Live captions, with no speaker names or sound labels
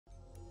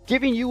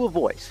giving you a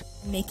voice.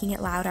 Making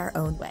it loud our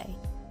own way.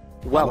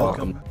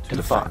 Welcome to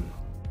the fun.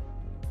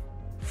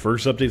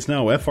 First Updates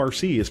Now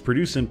FRC is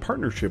produced in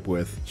partnership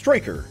with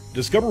Stryker.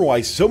 Discover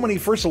why so many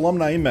FIRST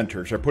alumni and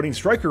mentors are putting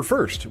Stryker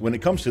first when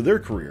it comes to their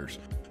careers.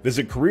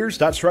 Visit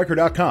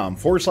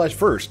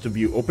careers.stryker.com/first to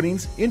view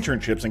openings,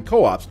 internships, and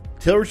co-ops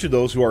tailored to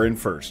those who are in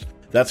FIRST.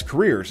 That's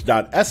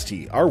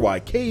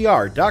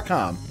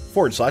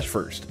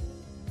careers.stryker.com/first.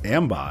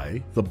 And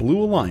by the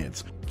Blue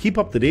Alliance. Keep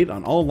up to date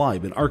on all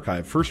live and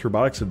archived FIRST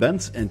Robotics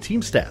events and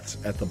team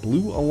stats at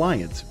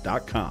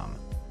thebluealliance.com.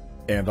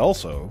 And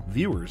also,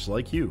 viewers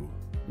like you.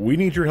 We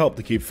need your help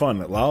to keep fun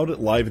loud,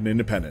 live, and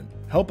independent.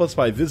 Help us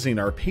by visiting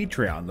our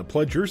Patreon to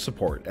pledge your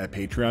support at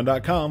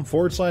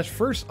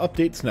patreon.com/FIRST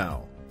Updates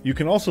Now. You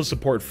can also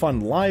support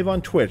fun live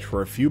on Twitch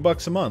for a few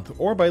bucks a month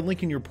or by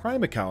linking your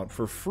Prime account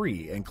for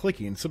free and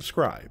clicking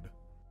subscribe.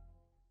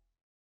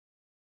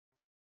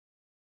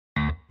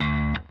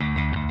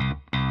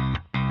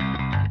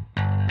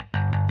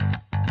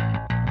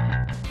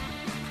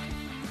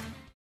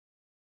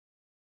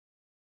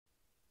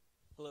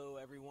 Hello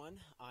everyone,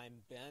 I'm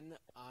Ben.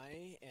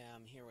 I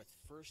am here with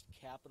FIRST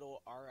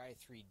Capital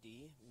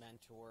Ri3D,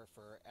 mentor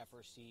for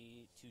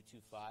FRC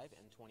 225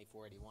 and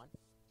 2481.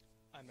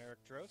 I'm Eric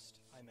Drost.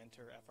 I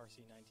mentor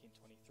FRC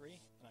 1923,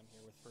 and I'm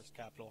here with FIRST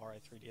Capital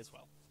Ri3D as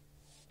well.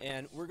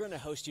 And we're going to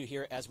host you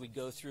here as we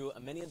go through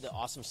many of the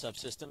awesome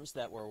subsystems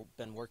that we've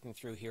been working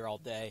through here all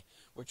day.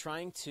 We're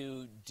trying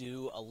to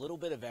do a little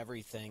bit of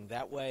everything.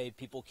 That way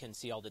people can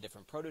see all the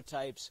different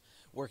prototypes,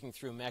 working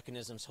through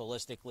mechanisms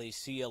holistically,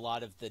 see a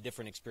lot of the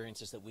different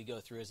experiences that we go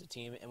through as a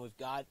team. And we've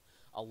got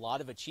a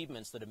lot of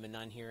achievements that have been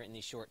done here in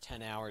these short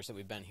 10 hours that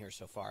we've been here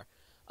so far.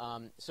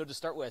 So to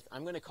start with,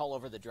 I'm going to call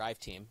over the drive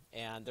team,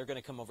 and they're going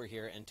to come over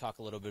here and talk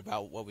a little bit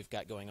about what we've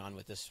got going on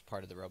with this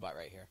part of the robot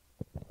right here.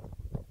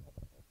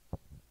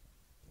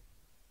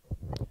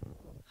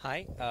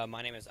 Hi,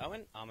 my name is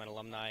Owen. I'm an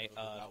alumni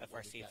of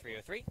FRC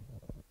 303.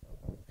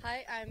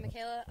 Hi, I'm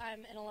Michaela.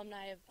 I'm an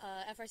alumni of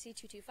FRC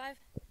 225.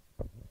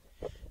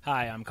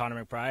 Hi, I'm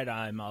Connor McBride.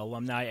 I'm an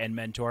alumni and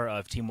mentor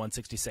of Team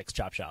 166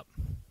 Chop Shop.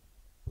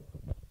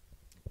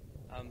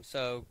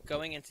 So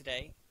going into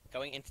today,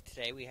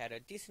 we had a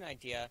decent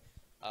idea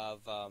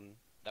of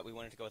that we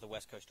wanted to go with a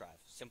West Coast drive.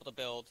 Simple to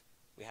build,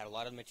 we had a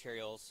lot of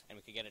materials, and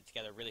we could get it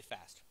together really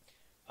fast.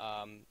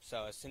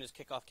 So as soon as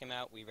kickoff came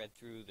out, we read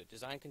through the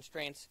design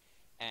constraints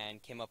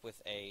and came up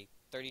with a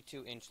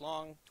 32-inch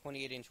long,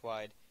 28-inch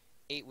wide,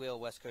 8-wheel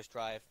West Coast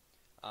drive.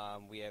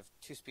 We have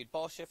 2-speed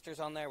ball shifters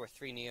on there with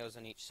 3 Neos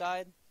on each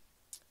side.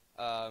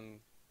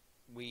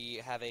 We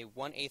have a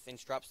 1/8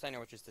 inch drop center,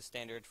 which is the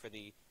standard for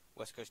the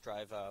West Coast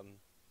drive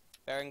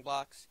bearing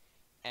blocks.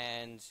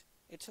 And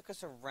it took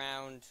us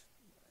around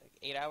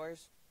 8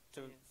 hours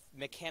to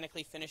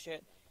mechanically finish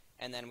it.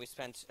 And then we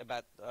spent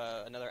about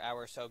another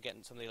hour or so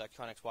getting some of the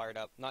electronics wired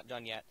up. Not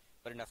done yet,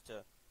 but enough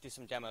to do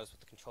some demos with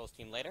the controls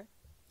team later.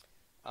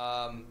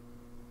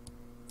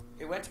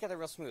 It went together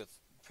real smooth,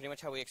 pretty much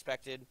how we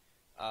expected.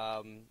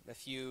 A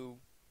few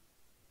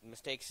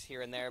mistakes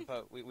here and there,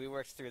 but we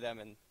worked through them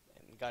and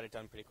got it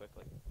done pretty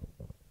quickly.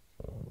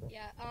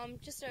 Yeah,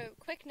 just a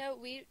quick note,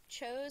 we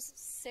chose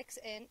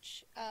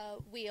 6-inch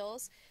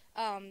wheels,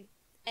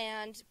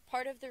 and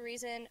part of the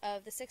reason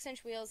of the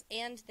 6-inch wheels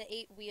and the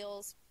 8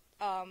 wheels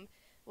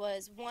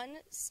was, one,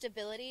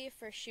 stability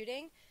for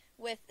shooting.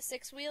 With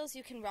 6 wheels,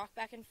 you can rock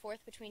back and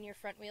forth between your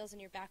front wheels and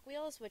your back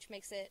wheels, which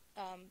makes it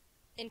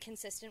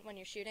inconsistent when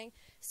you're shooting.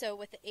 So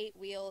with the 8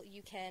 wheel,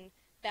 you can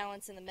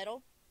balance in the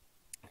middle.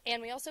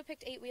 And we also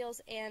picked 8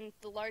 wheels and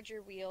the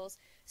larger wheels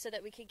so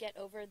that we could get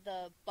over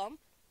the bump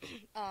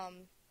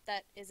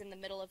that is in the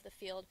middle of the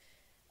field,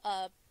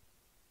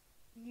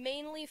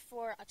 mainly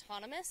for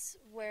autonomous,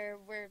 where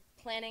we're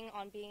planning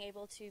on being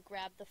able to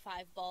grab the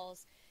 5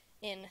 balls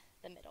in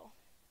the middle.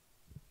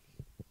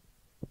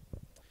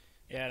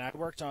 Yeah, and I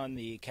worked on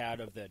the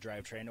CAD of the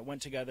drivetrain. It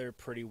went together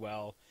pretty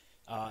well.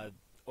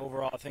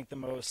 Overall, I think the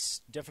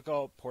most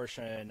difficult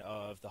portion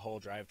of the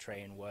whole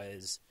drivetrain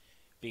was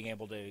being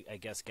able to, I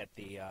guess, get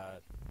the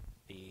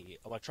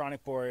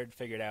electronic board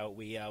figured out.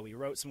 We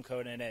wrote some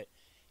code in it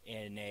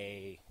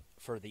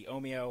for the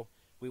Omeo.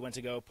 We went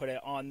to go put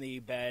it on the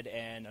bed,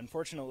 and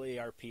unfortunately,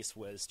 our piece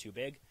was too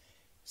big,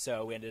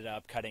 so we ended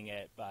up cutting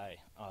it by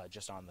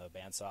just on the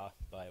bandsaw.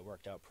 But it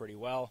worked out pretty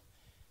well.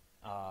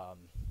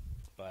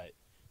 But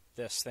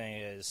this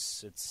thing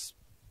it's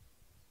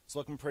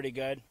looking pretty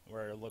good.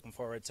 We're looking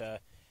forward to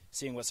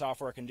seeing what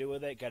software can do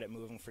with it, get it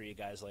moving for you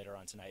guys later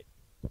on tonight.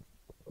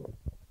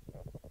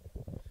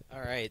 All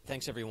right,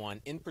 thanks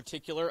everyone. In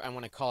particular, I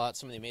want to call out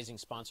some of the amazing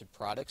sponsored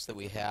products that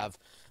we have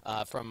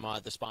from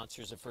the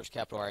sponsors of FIRST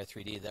Capital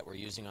Ri3D that we're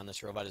using on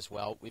this robot as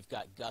well. We've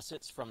got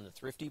gussets from the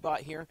Thrifty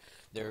Bot here.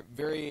 They're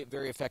very,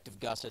 very effective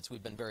gussets.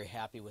 We've been very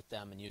happy with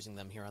them and using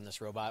them here on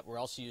this robot. We're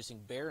also using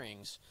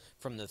bearings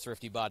from the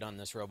Thrifty Bot on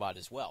this robot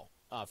as well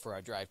for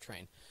our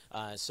drivetrain.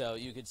 So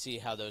you could see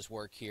how those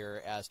work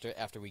here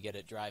after we get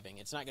it driving.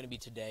 It's not going to be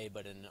today,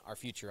 but in our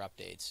future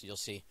updates, you'll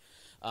see.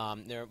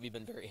 We've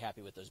been very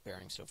happy with those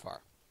bearings so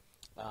far.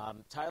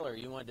 Tyler,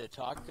 you wanted to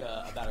talk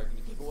about our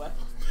giveaway?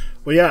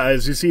 Well, yeah,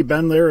 as you see,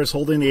 Ben there is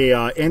holding a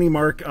Annie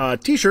Mark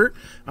T-shirt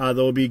that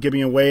we'll be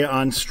giving away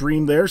on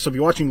stream there. So if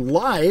you're watching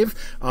live,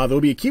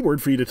 there'll be a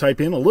keyword for you to type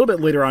in a little bit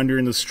later on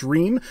during the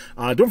stream.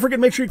 Don't forget,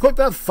 make sure you click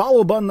that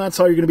follow button. That's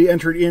how you're going to be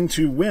entered in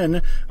to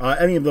win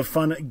any of the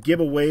fun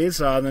giveaways.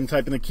 Then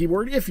type in the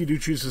keyword. If you do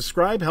choose to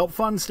subscribe, help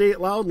fun, stay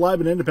loud,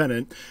 live, and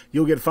independent,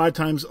 you'll get 5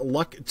 times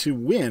luck to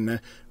win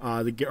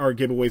our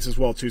giveaways as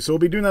well, too. So we'll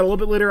be doing that a little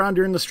bit later on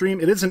during the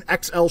stream. It is an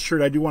XL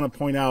shirt, I do want to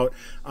point out,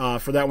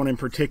 for that one in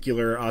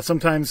particular.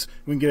 Sometimes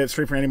we can get it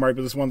straight from Annie Mark,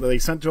 but this one that they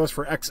sent to us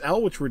for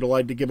XL, which we're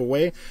delighted to give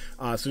away.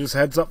 So just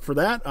heads up for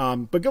that.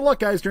 But good luck,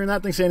 guys, during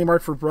that. Thanks to Annie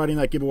Mark for providing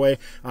that giveaway.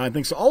 And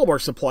thanks to all of our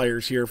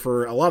suppliers here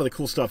for a lot of the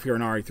cool stuff here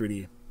in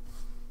Ri3D.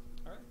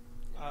 All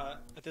right.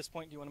 At this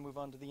point, do you want to move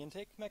on to the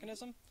intake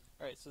mechanism?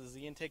 All right, so does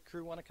the intake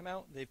crew want to come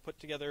out? They've put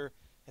together,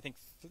 I think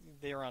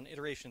they are on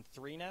iteration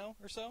 3 now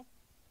or so.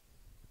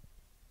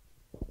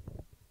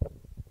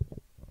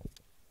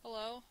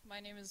 Hello, my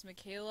name is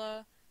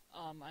Michaela.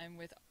 I'm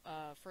with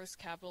FIRST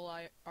Capital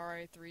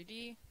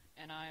Ri3D,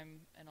 and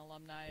I'm an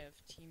alumni of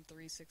Team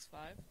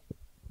 365.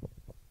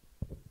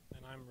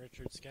 And I'm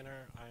Richard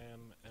Skinner. I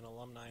am an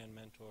alumni and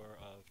mentor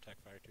of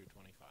TechFire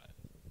 225.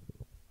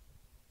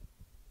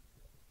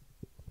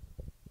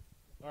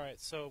 Alright,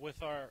 so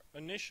with our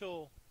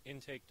initial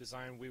intake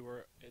design, we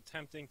were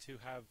attempting to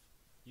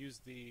use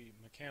the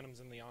mechanisms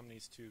and the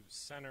omnis to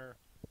center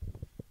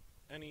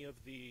any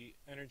of the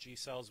energy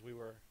cells we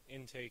were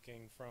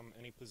intaking from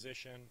any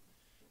position.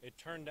 It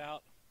turned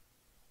out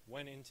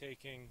when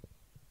intaking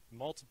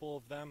multiple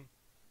of them,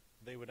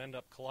 they would end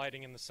up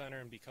colliding in the center,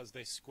 and because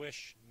they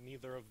squish,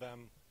 neither of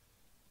them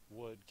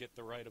would get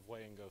the right of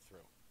way and go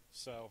through.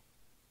 So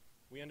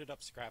we ended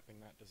up scrapping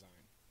that design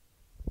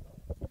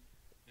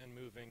and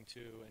moving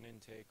to an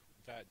intake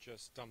that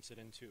just dumps it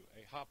into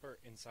a hopper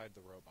inside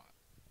the robot.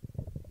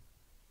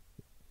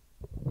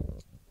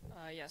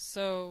 Yes,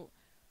 so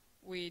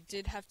we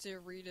did have to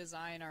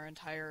redesign our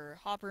entire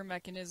hopper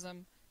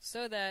mechanism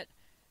so that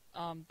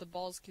the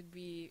balls could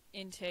be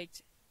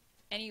intaked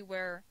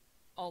anywhere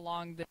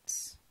along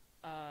this,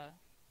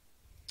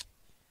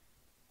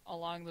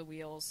 along the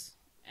wheels,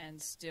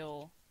 and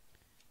still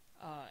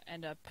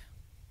end up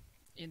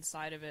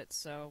inside of it.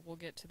 So we'll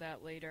get to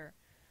that later.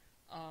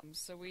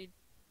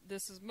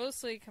 This is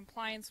mostly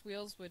compliance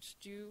wheels, which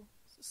do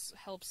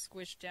help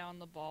squish down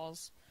the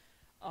balls.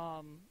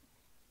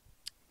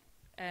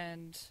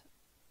 And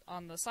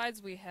on the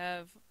sides we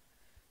have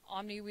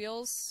Omni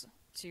wheels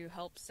to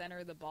help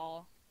center the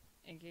ball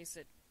in case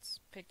it's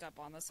picked up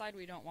on the side.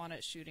 We don't want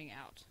it shooting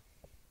out.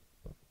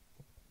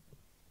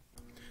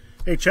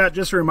 Hey, chat,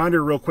 just a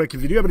reminder real quick,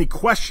 if you do have any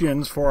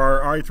questions for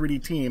our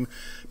Ri3D team,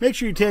 make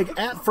sure you tag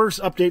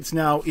 @FirstUpdatesNow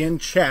now in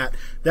chat.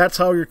 That's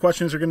how your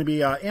questions are going to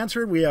be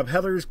answered. We have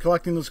Heather's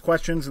collecting those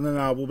questions, and then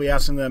we'll be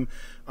asking them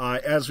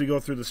as we go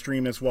through the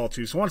stream as well,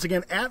 too. So once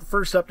again,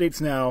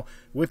 @FirstUpdatesNow now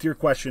with your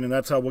question, and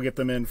that's how we'll get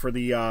them in for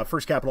the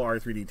First Capital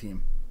Ri3D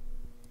team.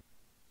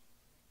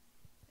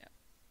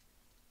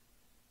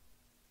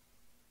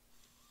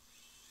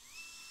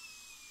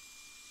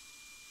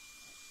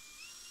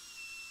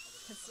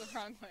 It's the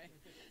wrong way.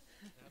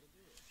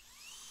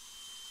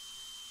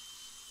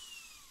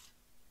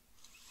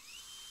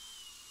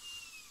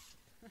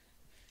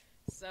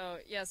 So,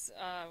 yes,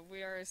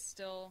 we are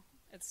still,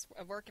 it's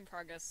a work in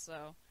progress,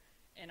 so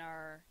in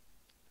our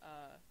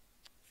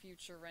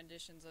future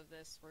renditions of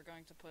this, we're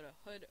going to put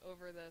a hood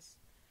over this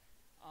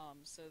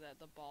so that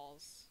the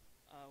balls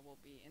will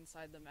be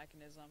inside the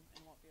mechanism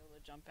and won't be able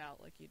to jump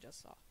out like you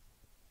just saw.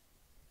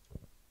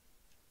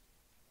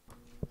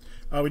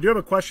 We do have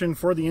a question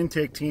for the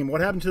intake team.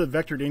 What happened to the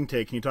vectored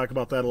intake? Can you talk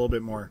about that a little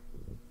bit more?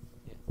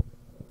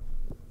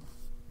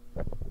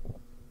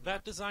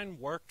 That design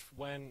worked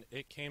when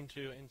it came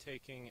to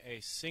intaking a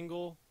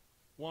single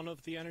one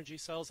of the energy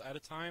cells at a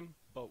time,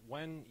 but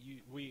when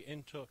we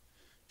intook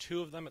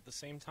 2 of them at the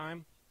same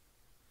time,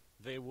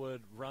 they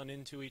would run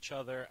into each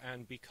other,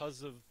 and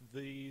because of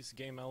these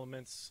game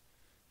elements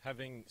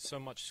having so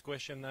much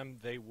squish in them,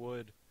 they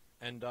would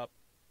end up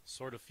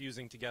sort of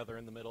fusing together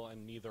in the middle,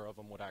 and neither of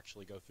them would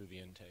actually go through the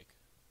intake.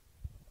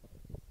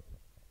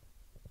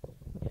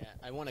 Yeah,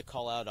 I want to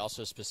call out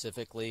also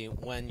specifically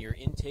when you're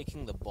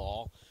intaking the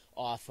ball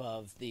off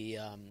of the,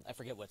 I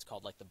forget what it's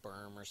called, like the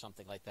berm or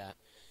something like that.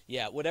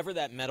 Yeah, whatever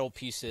that metal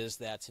piece is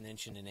that's 1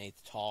 1/8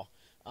 inches tall,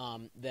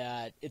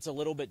 that it's a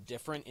little bit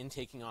different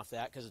intaking off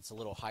that because it's a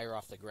little higher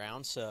off the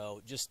ground.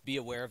 So just be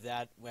aware of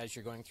that as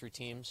you're going through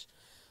teams.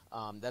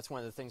 That's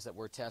one of the things that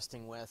we're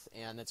testing with,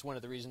 and it's one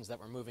of the reasons that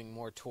we're moving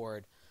more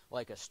toward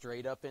like a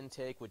straight up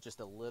intake with just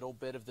a little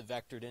bit of the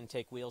vectored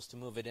intake wheels to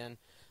move it in,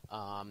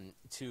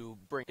 to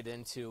bring it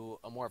into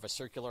a more of a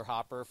circular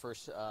hopper for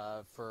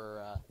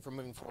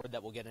moving forward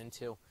that we'll get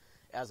into,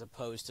 as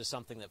opposed to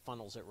something that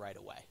funnels it right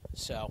away.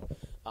 So,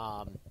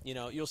 you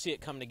know, you'll see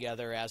it come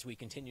together as we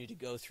continue to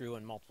go through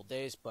in multiple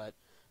days, but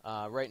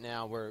right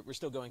now we're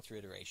still going through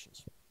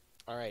iterations.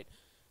 All right,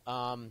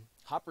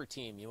 hopper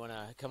team, you want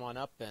to come on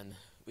up and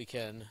we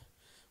can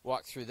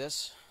walk through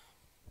this?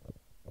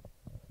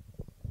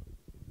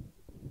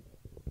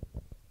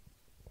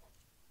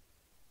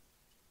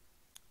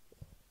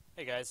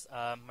 Hey guys,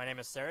 my name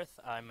is Sarith.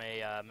 I'm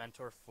a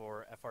mentor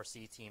for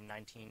FRC Team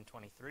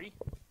 1923.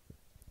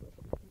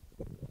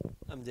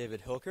 I'm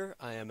David Hilker.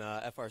 I am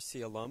a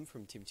FRC alum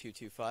from Team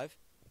 225.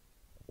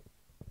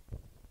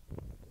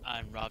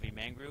 I'm Ravi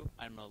Mangru.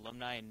 I'm an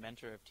alumni and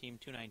mentor of Team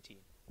 219.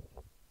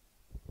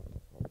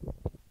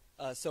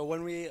 So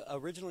when we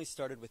originally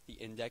started with the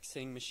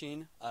indexing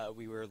machine,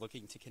 we were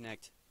looking to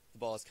connect the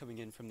balls coming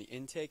in from the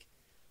intake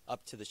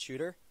up to the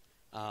shooter.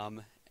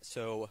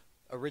 So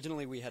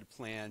originally we had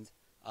planned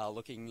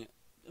looking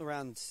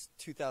around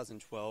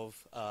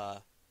 2012,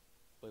 what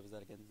was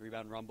that again,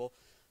 Rebound Rumble,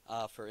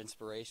 for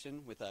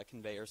inspiration with a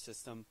conveyor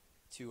system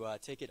to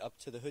take it up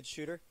to the hood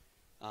shooter,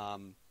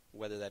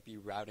 whether that be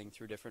routing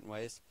through different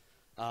ways.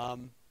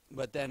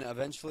 But then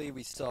eventually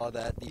we saw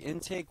that the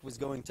intake was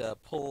going to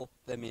pull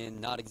them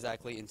in not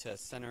exactly into a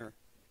center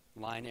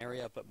line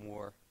area, but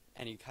more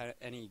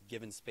any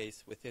given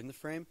space within the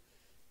frame.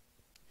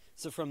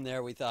 So from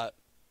there we thought,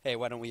 hey,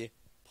 why don't we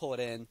pull it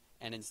in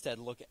and instead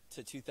look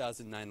to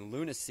 2009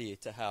 Lunacy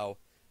to how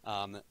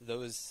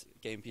those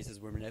game pieces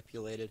were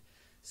manipulated.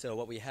 So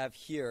what we have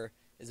here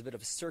is a bit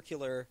of a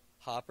circular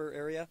hopper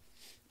area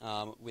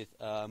with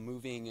a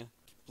moving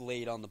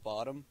blade on the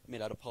bottom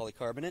made out of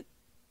polycarbonate.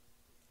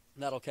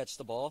 That'll catch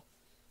the ball.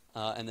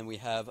 And then we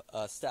have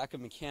a stack of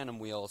Mecanum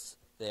wheels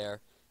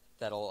there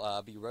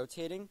that'll be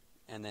rotating.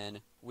 And then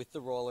with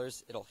the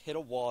rollers, it'll hit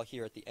a wall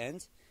here at the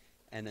end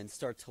and then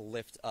start to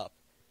lift up.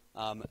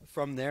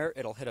 From there,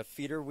 it'll hit a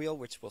feeder wheel,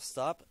 which will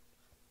stop.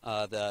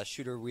 The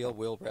shooter wheel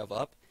will rev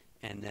up,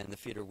 and then the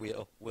feeder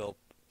wheel will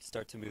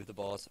start to move the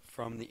balls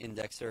from the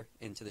indexer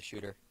into the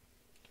shooter.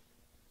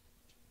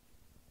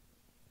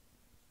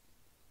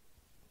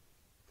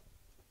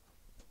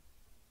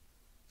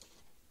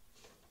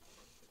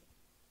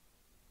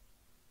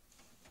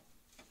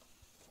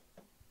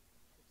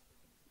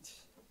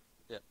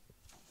 Yep.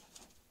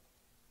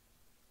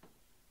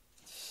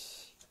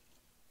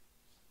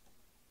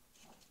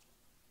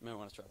 You might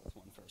want to try this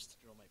one first.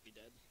 Drill might be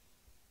dead.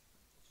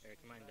 Eric,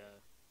 you mind?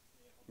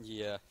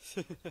 Yeah.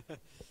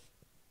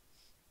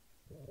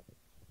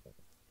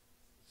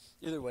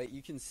 Either way,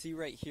 you can see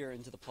right here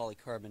into the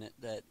polycarbonate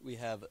that we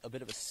have a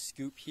bit of a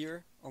scoop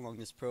here along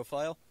this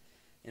profile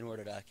in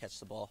order to catch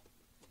the ball.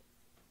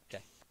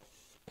 Okay,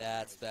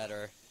 that's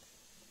better.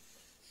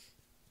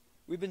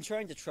 We've been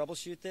trying to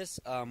troubleshoot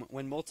this.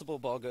 When multiple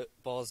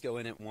balls go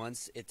in at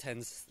once, it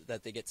tends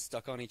that they get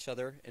stuck on each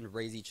other and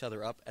raise each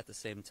other up at the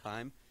same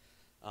time.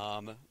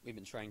 We've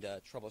been trying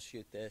to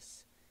troubleshoot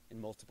this in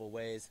multiple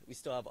ways. We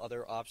still have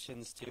other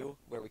options too,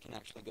 where we can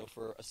actually go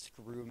for a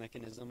screw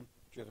mechanism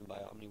driven by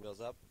Omni wheels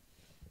up.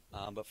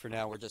 But for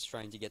now, we're just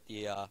trying to get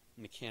the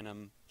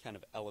Mecanum kind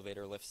of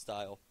elevator lift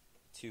style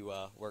to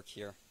work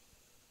here.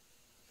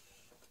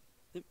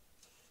 Yep.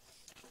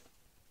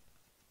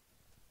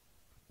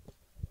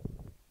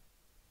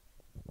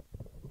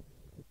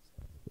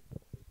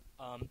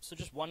 So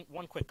just one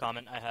quick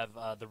comment I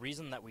have. The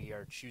reason that we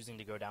are choosing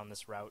to go down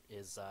this route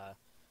is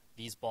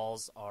these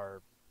balls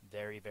are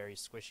very, very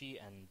squishy,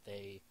 and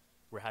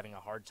we're having a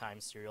hard time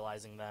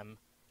serializing them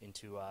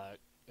into a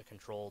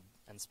controlled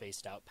and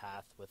spaced out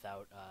path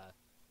without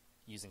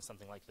using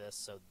something like this.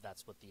 So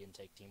that's what the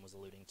intake team was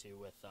alluding to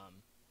with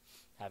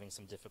having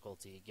some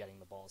difficulty getting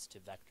the balls to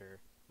vector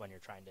when you're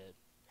trying to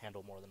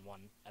handle more than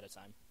one at a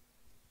time.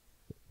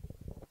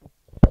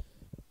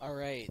 All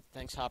right,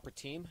 thanks Hopper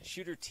team.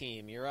 Shooter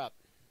team, you're up.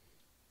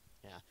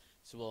 Yeah,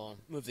 so we'll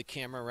move the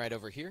camera right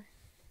over here.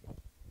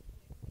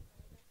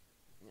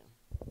 Yeah.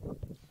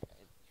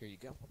 Okay, here you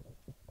go.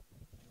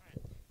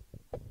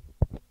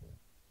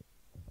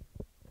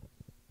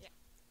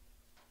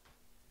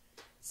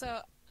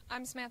 So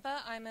I'm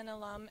Samantha. I'm an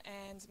alum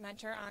and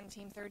mentor on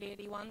Team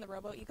 3081, the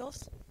Robo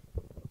Eagles.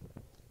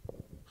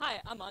 Hi,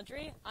 I'm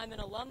Audrey. I'm an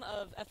alum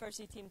of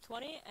FRC Team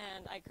 20,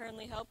 and I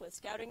currently help with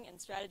scouting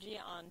and strategy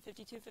on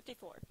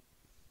 5254.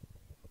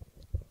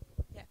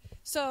 Yeah.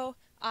 So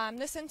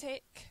this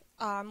intake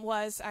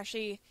was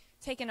actually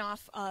taken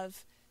off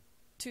of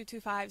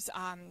 225's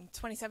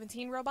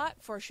 2017 robot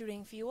for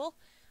shooting fuel.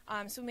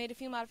 So we made a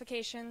few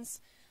modifications.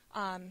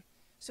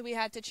 So we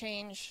had to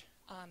change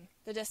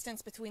the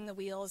distance between the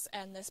wheels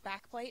and this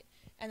back plate,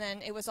 and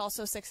then it was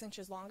also 6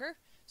 inches longer.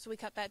 So we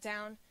cut that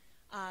down.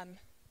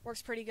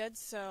 Works pretty good.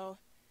 So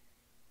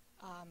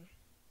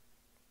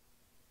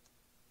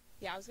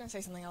yeah, I was gonna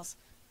say something else.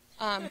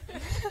 I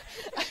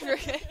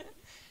forget.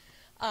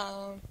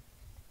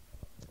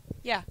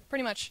 Yeah,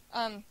 pretty much.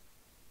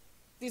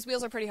 These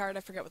wheels are pretty hard. I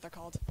forget what they're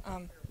called.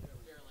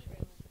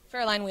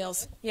 Fairline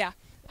wheels. Yeah.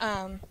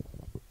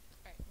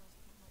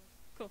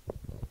 Cool.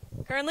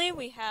 Currently,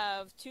 we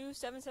have two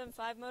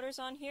 775 motors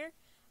on here,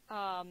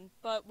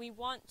 but we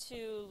want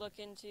to look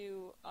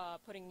into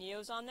putting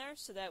Neos on there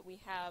so that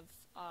we have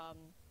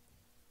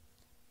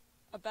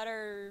a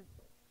better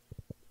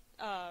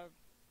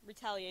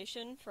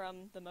retaliation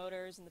from the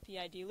motors and the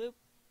PID loop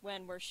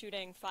when we're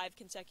shooting 5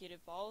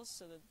 consecutive balls,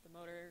 so that the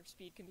motor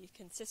speed can be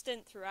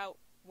consistent throughout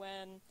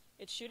when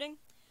it's shooting.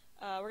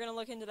 We're going to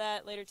look into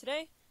that later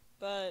today,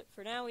 but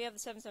for now we have the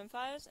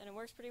 775s and it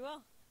works pretty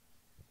well.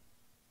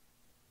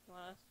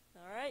 All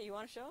right, you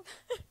want to show them?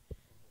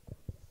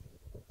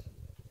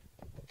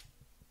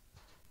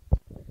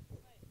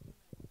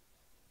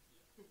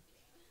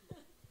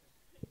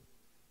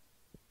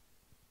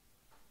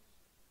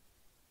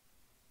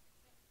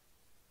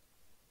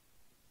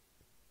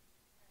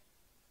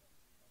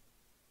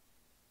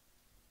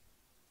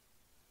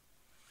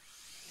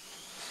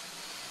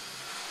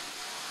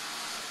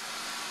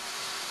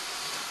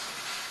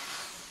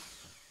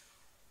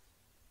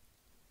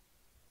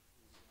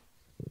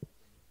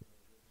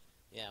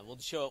 Yeah, we'll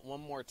show it one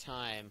more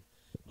time,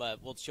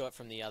 but we'll show it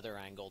from the other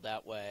angle.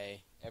 That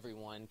way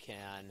everyone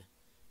can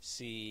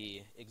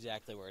see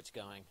exactly where it's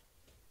going.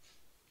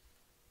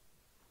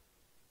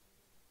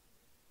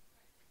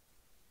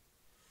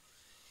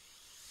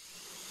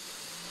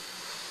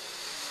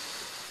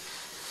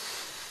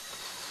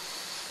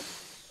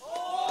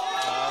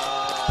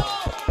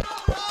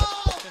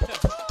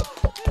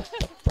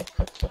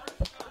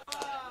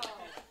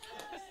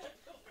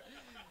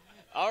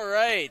 All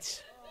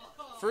right.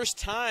 First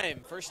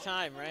time,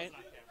 right?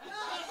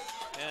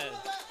 Yeah.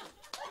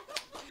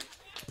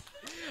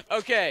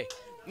 Okay,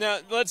 now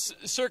let's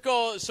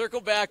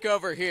circle back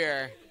over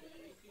here.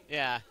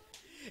 Yeah,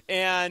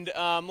 and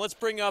let's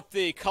bring up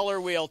the color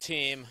wheel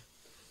team.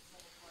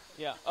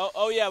 Yeah.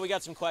 Oh yeah, we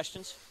got some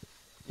questions.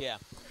 Yeah.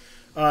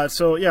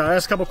 So yeah, I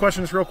asked a couple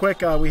questions real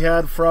quick. We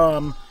had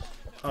from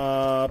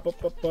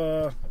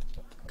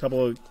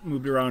couple of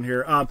moved around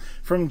here.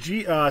 From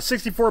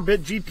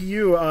 64-bit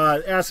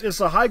GPU asks, is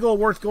the high goal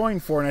worth going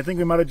for? And I think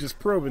we might have just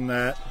proven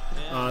that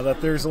that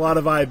there's a lot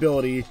of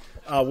viability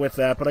with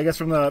that. But I guess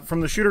from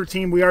the shooter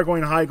team, we are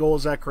going high goal.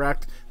 Is that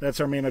correct? That's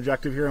our main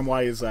objective here, and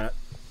why is that?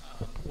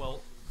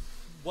 Well,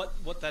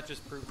 what that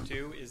just proved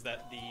too is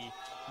that the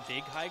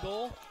big high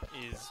goal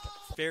is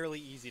fairly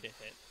easy to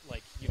hit.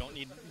 Like, you don't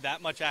need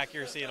that much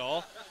accuracy at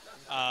all.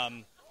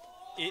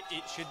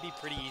 It should be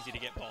pretty easy to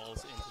get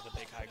balls into the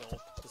big high goal.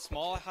 The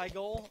small high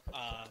goal,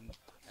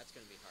 that's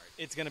going to be hard.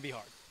 It's going to be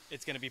hard.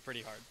 It's going to be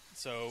pretty hard.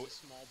 So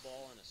it's a small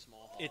ball and a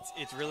small hole.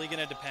 It's really going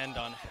to depend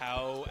on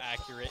how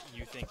accurate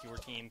you think your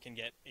team can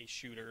get a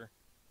shooter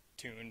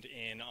tuned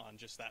in on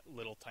just that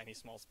little tiny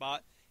small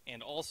spot.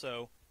 And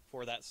also,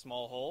 for that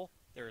small hole,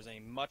 there is a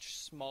much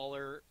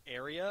smaller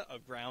area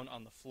of ground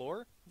on the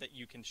floor that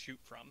you can shoot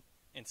from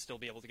and still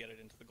be able to get it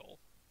into the goal.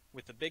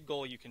 With the big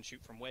goal, you can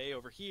shoot from way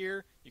over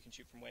here, you can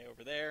shoot from way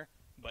over there,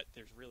 but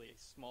there's really a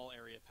small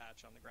area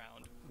patch on the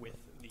ground with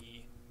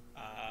the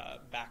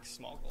back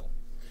small goal.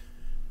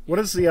 What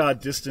is the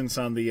distance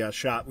on the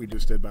shot we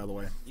just did, by the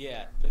way?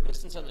 Yeah, the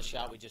distance on the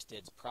shot we just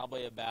did is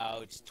probably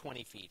about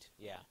 20 feet.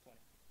 Yeah.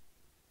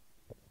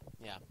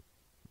 Yeah.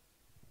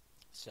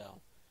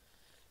 So,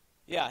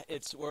 yeah,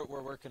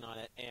 we're working on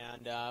it,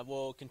 and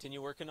we'll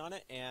continue working on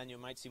it, and you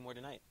might see more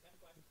tonight.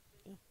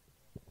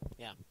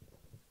 Yeah.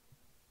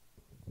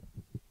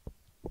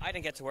 I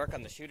didn't get to work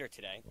on the shooter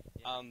today,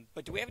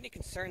 but do we have any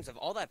concerns of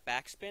all that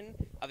backspin,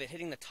 of it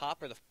hitting the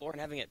top or the floor and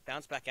having it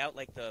bounce back out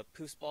like the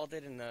Poos ball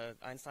did in the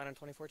Einstein in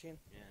 2014?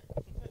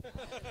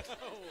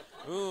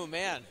 Yeah. Ooh,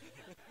 man.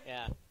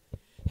 Yeah.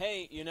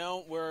 Hey,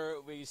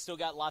 we still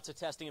got lots of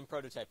testing and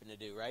prototyping to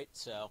do, right?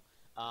 So,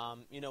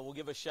 we'll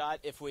give a shot.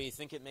 If we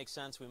think it makes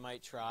sense, we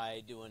might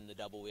try doing the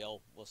double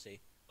wheel. We'll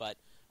see. But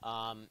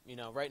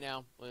right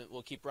now,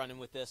 we'll keep running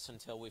with this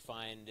until we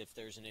find if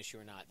there's an issue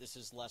or not. This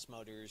is less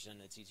motors, and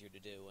it's easier to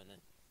do, and then,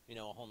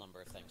 a whole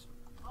number of things.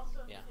 Also,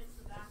 yeah. it's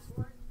the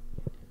backboard.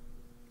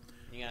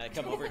 You gotta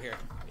come over here.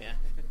 Yeah.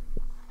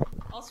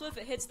 Also, if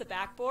it hits the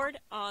backboard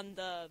on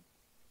the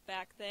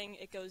back thing,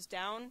 it goes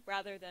down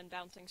rather than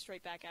bouncing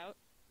straight back out.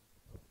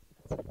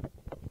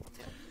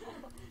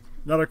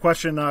 Another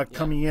question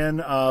coming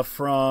in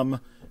from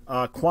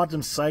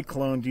Quantum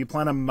Cyclone. Do you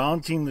plan on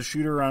mounting the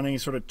shooter on any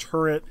sort of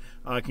turret?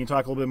 Can you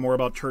talk a little bit more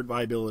about turret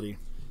viability?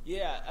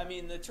 Yeah, I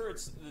mean, the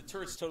turret's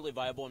totally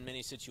viable in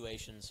many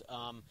situations.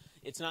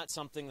 It's not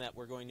something that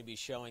we're going to be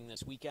showing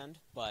this weekend,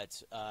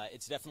 but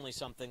it's definitely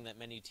something that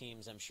many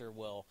teams, I'm sure,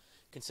 will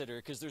consider,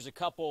 because there's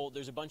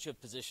a bunch of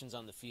positions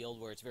on the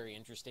field where it's very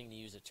interesting to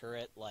use a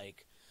turret,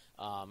 like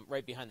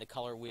right behind the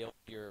color wheel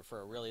for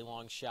a really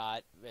long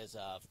shot as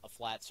a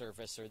flat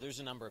surface, or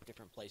there's a number of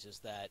different places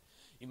that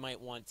you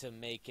might want to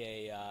make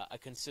a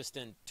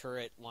consistent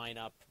turret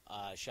lineup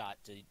shot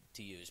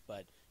to use,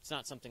 but it's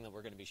not something that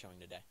we're going to be showing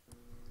today.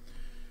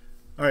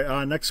 All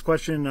right, next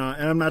question,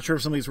 and I'm not sure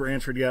if some of these were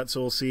answered yet, so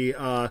we'll see.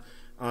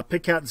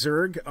 Pitcat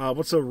Zerg,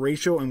 what's the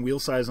ratio and wheel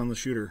size on the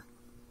shooter?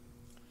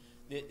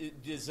 It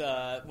is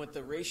with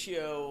the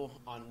ratio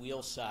on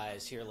wheel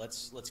size here.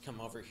 Let's come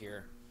over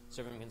here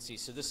so everyone can see.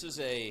 So this is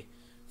a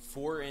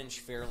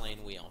 4-inch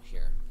Fairlane wheel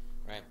here,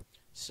 right?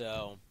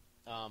 So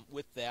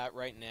with that,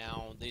 right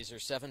now, these are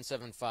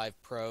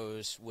 775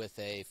 Pros with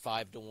a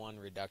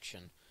 5-to-1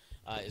 reduction.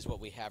 Is what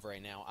we have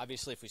right now.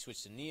 Obviously, if we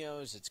switch to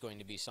Neos, it's going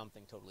to be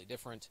something totally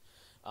different.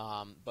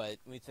 But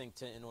we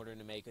think in order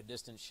to make a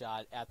distance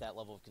shot at that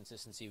level of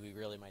consistency, we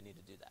really might need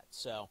to do that.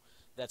 So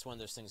that's one of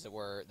those things that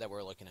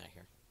we're looking at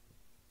here.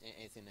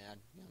 Anything to add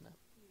on that?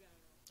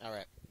 All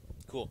right.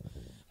 Cool.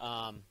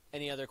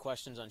 Any other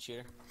questions on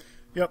shooter?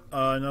 Yep.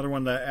 Another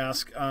one to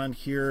ask on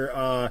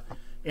here.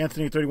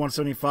 Anthony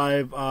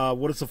 3175.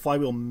 What is the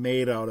flywheel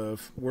made out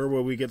of? Where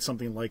will we get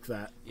something like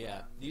that?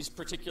 Yeah, these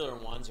particular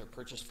ones are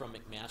purchased from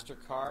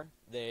McMaster-Carr.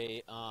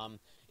 They,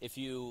 if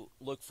you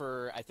look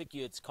for, I think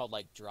it's called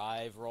like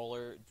drive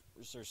rollers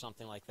or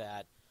something like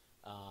that.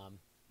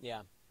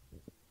 Yeah.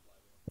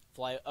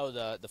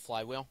 The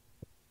flywheel.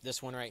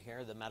 This one right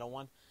here, the metal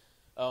one.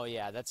 Oh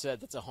yeah, that's a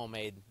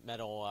homemade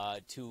metal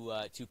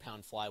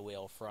 2-pound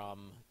flywheel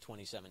from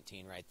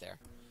 2017 right there.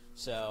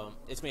 So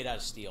it's made out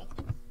of steel.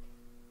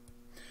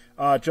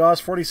 Jaws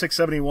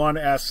 4671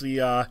 asks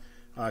the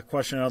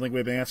question I don't think we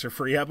have an answer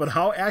for yet, but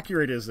how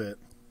accurate is it?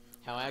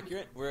 How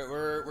accurate?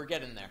 We're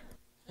getting there.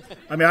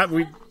 I mean,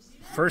 we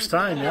first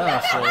time, yeah.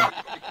 So.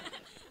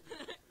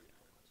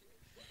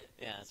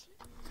 Yes.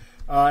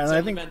 And it's I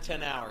only think been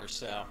 10 hours,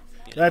 so.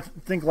 I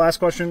think last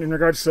question in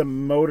regards to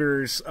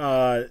motors.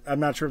 I'm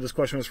not sure if this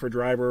question was for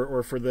driver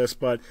or for this,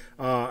 but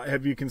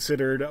have you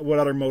considered what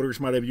other motors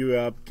might have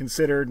you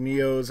considered?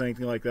 Neos,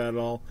 anything like that at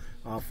all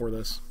for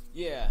this?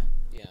 Yeah.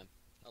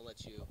 I'll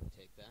let you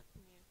take that.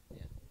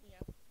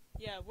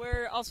 Yeah,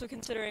 we're also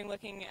considering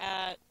looking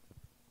at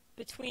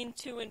between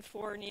 2 and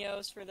 4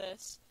 Neos for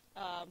this.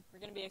 We're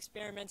going to be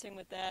experimenting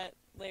with that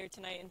later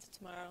tonight into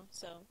tomorrow,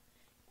 so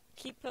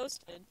keep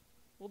posted.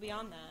 We'll be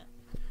on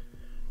that.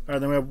 All right,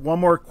 then we have one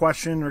more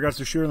question in regards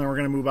to shooter, and then we're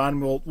going to move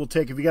on. We'll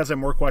take, if you guys have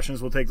more questions,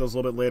 we'll take those a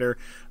little bit later.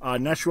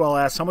 Neshuel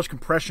asks, how much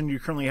compression do you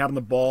currently have in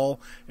the ball,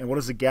 and what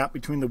is the gap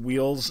between the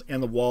wheels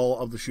and the wall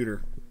of the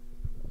shooter?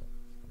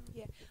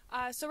 Yeah.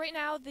 So right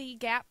now, the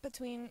gap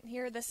between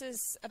here, this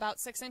is about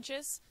 6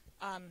 inches,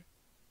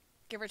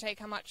 give or take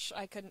how much.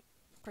 I couldn't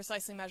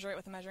precisely measure it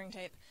with a measuring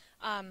tape.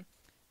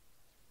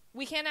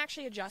 We can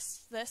actually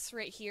adjust this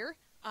right here,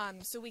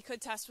 so we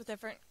could test with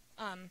different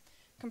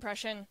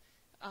compression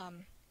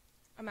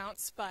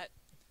amounts, but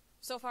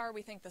so far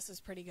we think this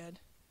is pretty good.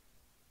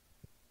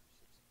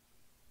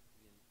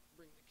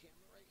 Bring the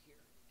camera right here.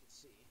 You can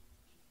see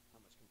how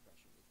much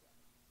compression we've got.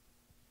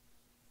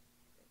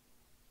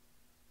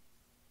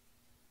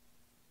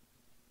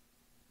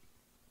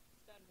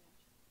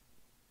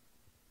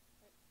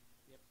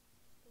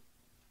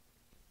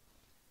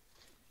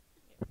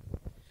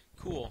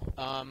 Cool.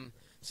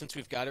 Since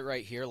we've got it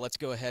right here, let's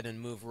go ahead and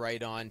move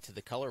right on to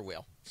the color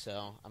wheel.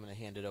 So I'm going to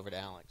hand it over to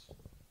Alex.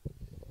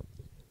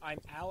 I'm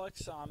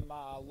Alex. I'm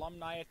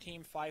alumni of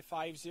Team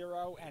 550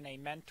 and a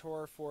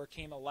mentor for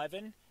Team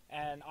 11.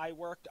 And I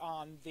worked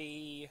on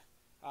the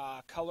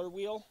color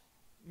wheel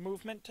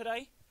movement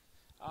today.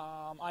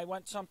 I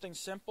went something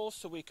simple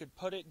so we could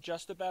put it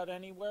just about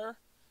anywhere.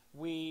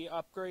 We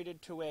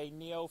upgraded to a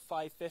Neo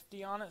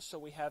 550 on it, so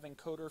we have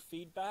encoder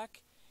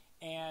feedback.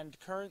 And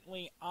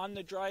currently on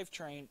the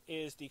drivetrain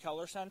is the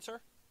color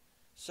sensor.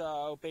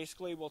 So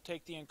basically we'll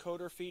take the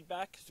encoder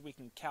feedback so we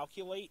can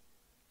calculate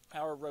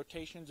our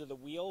rotations of the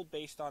wheel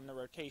based on the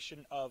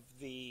rotation of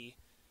the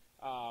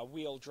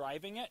wheel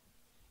driving it.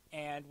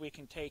 And we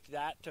can take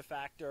that to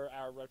factor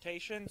our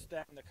rotations,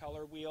 then the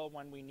color wheel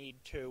when we need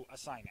to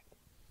assign it.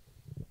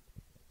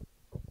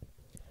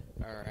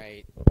 All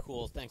right,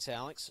 cool. Thanks,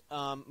 Alex.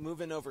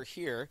 Moving over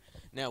here.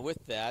 Now,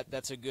 with that,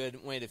 that's a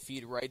good way to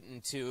feed right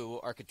into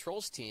our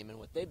controls team and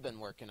what they've been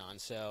working on.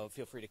 So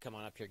feel free to come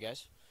on up here,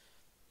 guys.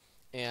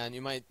 And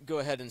you might go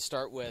ahead and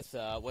start with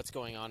what's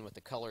going on with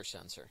the color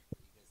sensor.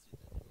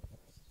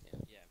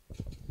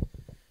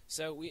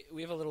 So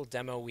we have a little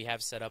demo we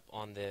have set up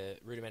on the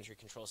rudimentary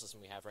control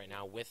system we have right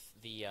now with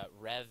the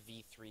Rev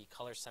V3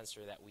 color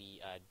sensor that we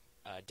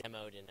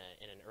demoed in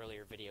an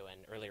earlier video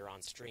and earlier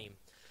on stream.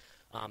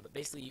 But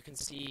basically, you can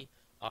see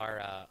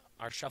our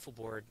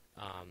shuffleboard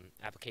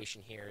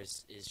application here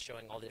is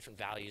showing all the different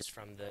values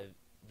from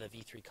the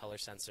V3 color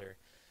sensor.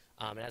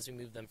 And as we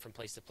move them from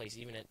place to place,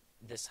 even at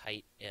this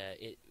height,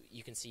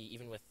 you can see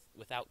even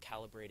without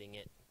calibrating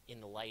it in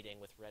the lighting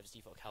with Rev's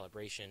default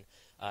calibration,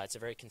 it's a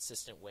very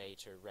consistent way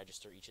to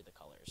register each of the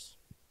colors.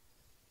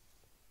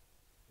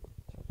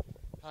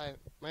 Hi,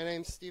 my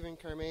name's Stephen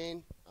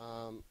Carmaine.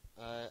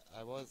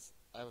 I was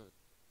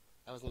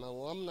an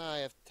alumni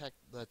of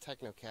the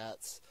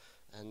Technocats,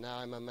 and now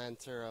I'm a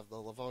mentor of the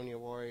Livonia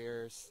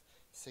Warriors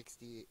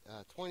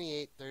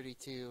 28,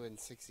 32, and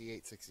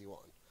 68, 61.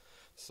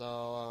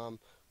 So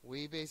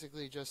we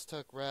basically just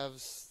took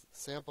Rev's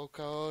sample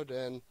code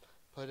and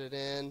put it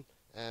in,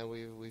 and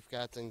we've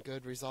gotten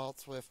good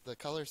results with the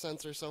color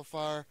sensor so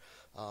far.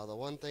 The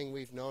one thing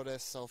we've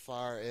noticed so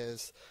far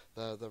is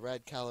the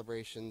red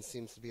calibration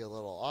seems to be a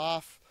little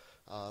off.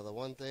 The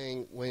one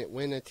thing,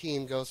 when a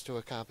team goes to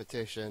a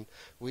competition,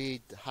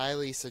 we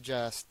highly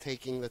suggest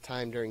taking the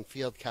time during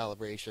field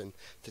calibration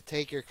to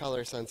take your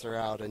color sensor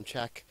out and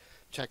check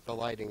the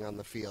lighting on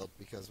the field,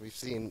 because we've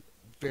seen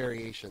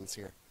variations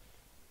here.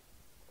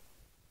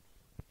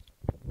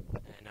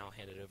 And now I'll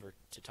hand it over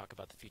to talk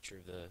about the future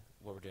of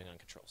what we're doing on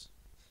controls.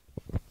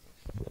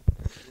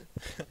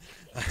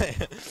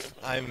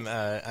 I'm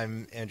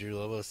Andrew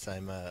Lobos.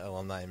 I'm an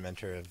alumni and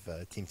mentor of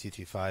Team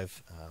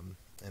 225,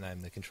 and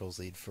I'm the controls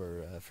lead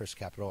for FIRST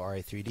Capital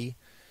Ri3D.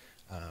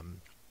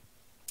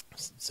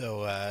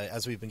 So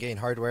as we've been getting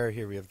hardware,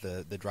 here we have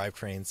the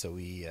drivetrain, so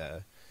we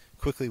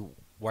quickly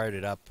wired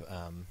it up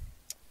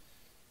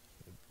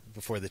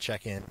before the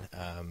check-in.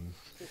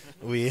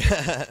 We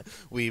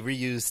we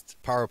reused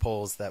power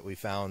poles that we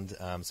found,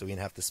 so we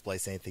didn't have to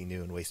splice anything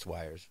new and waste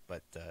wires,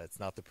 but it's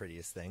not the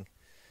prettiest thing.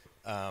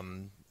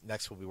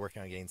 Next we'll be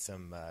working on getting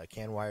some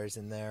CAN wires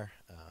in there,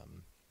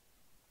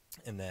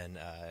 and then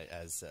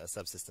as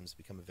subsystems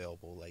become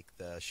available, like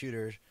the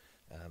shooter,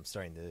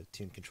 starting to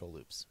tune control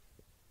loops.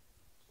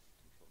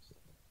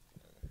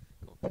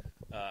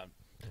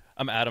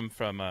 I'm Adam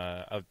from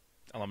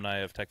alumni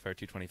of TechFire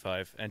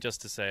 225, and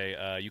just to say,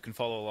 you can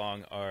follow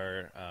along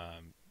our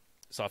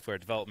software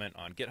development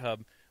on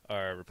GitHub.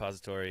 Our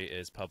repository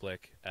is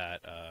public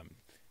at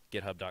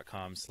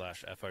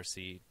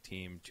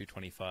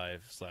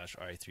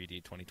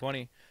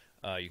github.com/FRC-team225/Ri3D2020.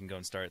 You can go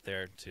and start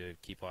there to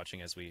keep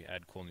watching as we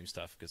add cool new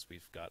stuff, because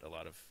we've got a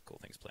lot of cool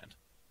things planned.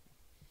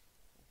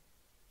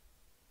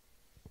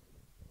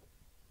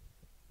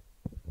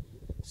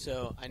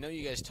 So I know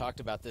you guys talked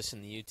about this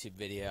in the YouTube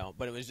video,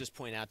 but it was just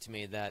pointed out to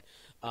me that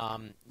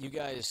you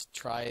guys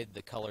tried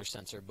the color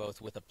sensor both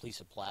with a piece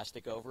of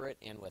plastic over it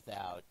and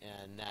without,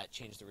 and that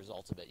changed the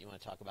results a bit. You want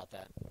to talk about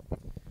that?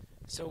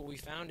 So what we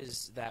found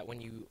is that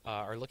when you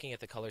are looking at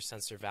the color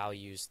sensor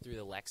values through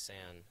the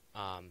Lexan,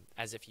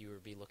 as if you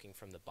would be looking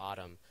from the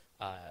bottom,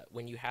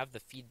 when you have the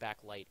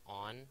feedback light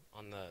on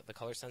the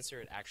color sensor,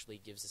 it actually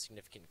gives a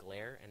significant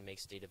glare and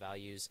makes data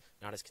values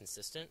not as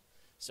consistent.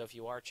 So if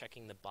you are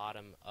checking the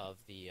bottom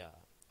of the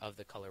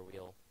color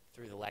wheel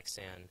through the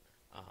Lexan,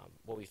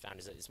 what we found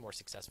is that it's more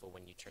successful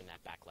when you turn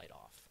that backlight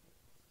off.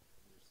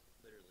 There's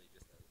literally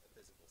just a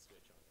physical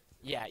switch on it.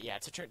 Yeah.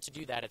 To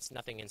do that, it's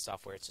nothing in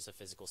software. It's just a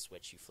physical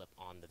switch you flip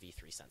on the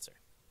V3 sensor.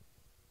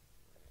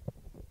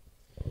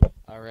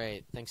 All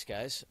right, thanks,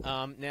 guys.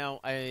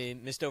 Now, I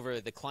missed over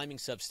the climbing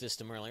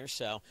subsystem earlier,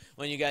 so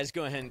why don't you guys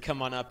go ahead and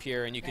come on up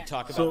here, and you can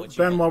talk about what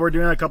Ben, while we're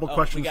doing that, a couple we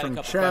questions got a from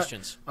couple chat.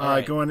 questions.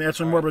 Right. Go and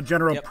answer more of a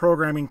general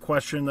programming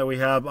question that we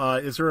have.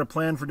 Is there a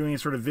plan for doing any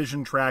sort of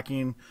vision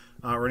tracking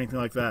or anything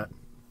like that?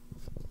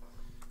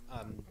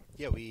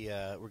 Yeah,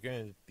 we're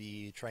going to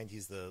be trying to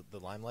use the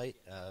Limelight.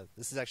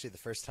 This is actually the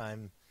first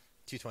time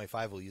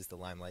 225 will use the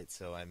Limelight,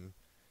 so I'm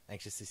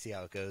anxious to see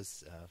how it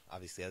goes.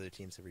 Obviously, other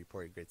teams have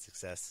reported great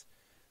success.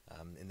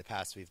 In the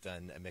past, we've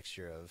done a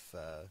mixture of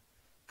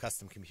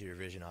custom computer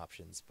vision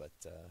options, but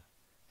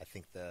I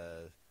think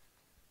the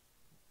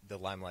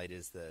Limelight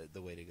is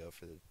the way to go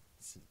for the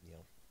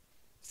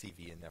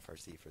CV and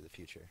FRC for the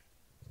future.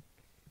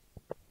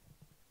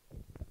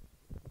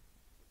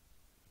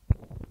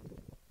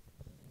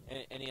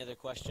 Any other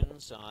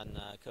questions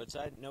on code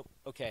side? Nope.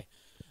 Okay.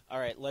 All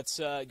right, let's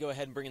go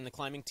ahead and bring in the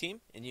climbing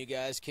team, and you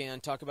guys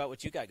can talk about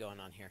what you got going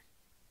on here.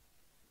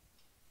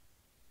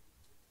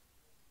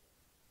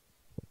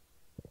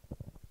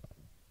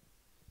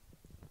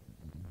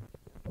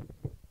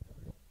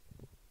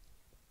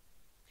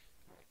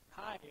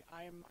 Hi,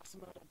 I'm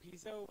Massimo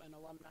Pizzo, an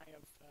alumni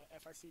of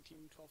FRC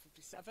Team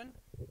 1257.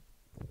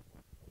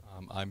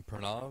 I'm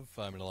Pranav.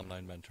 I'm an alumni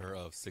and mentor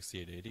of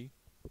 6880.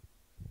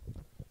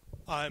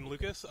 I'm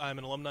Lucas. I'm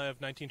an alumni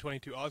of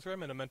 1922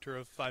 Osram and a mentor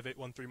of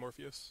 5813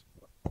 Morpheus.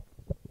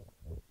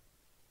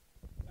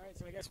 Alright,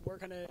 so I guess we're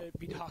going to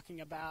be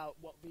talking about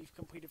what we've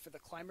completed for the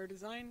climber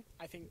design.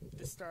 I think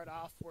to start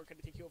off, we're going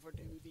to take you over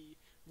to the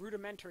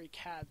rudimentary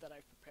CAD that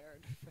I've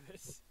prepared for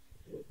this.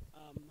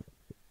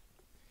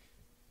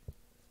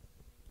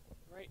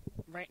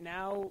 Right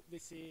now,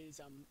 this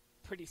is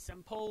pretty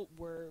simple.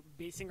 We're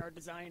basing our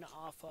design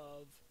off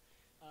of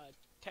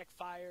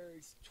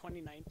TechFire's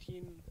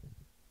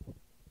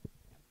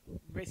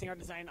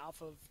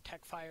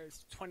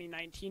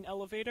 2019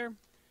 elevator.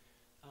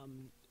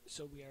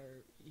 So we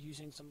are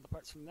using some of the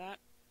parts from that.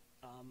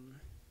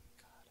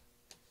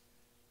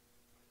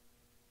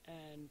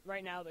 And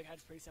right now, the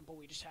CAD's pretty simple.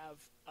 We just have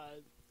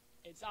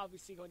it's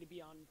obviously going to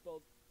be on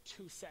both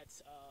two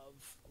sets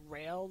of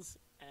rails,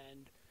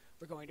 and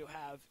we're going to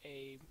have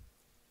a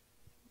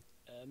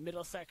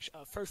middle section,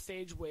 first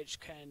stage, which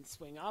can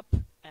swing up,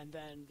 and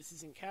then this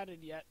isn't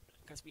CAD'd yet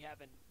because we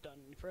haven't done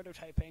any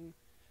prototyping,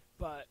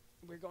 but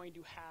we're going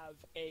to have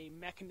a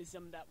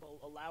mechanism that will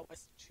allow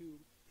us to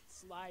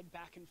slide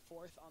back and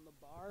forth on the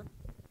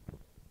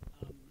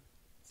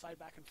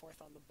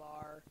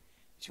bar,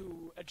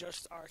 to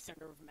adjust our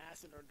center of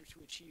mass in order to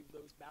achieve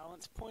those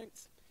balance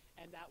points,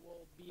 and that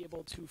will be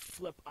able to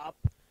flip up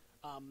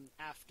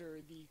after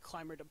the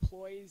climber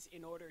deploys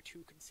in order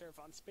to conserve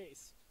on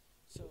space.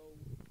 So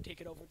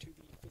take it over to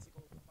the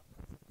physical.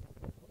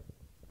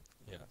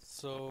 Yeah,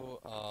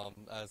 so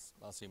as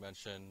Asi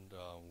mentioned,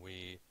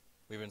 we've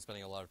been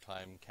spending a lot of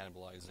time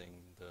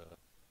cannibalizing the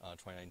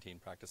 2019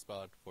 practice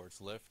spot for its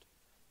lift,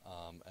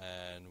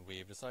 and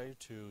we've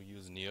decided to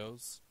use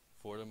Neos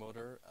for the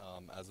motor.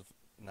 As of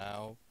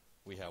now,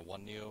 we have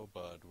one Neo,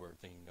 but we're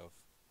thinking of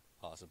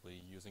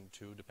possibly using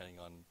two, depending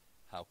on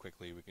how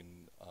quickly we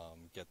can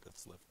get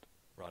this lift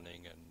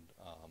running and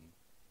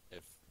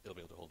if it'll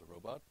be able to hold the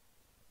robot.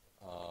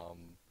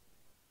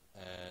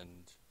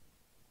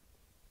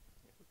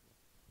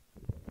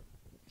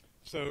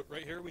 So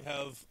right here we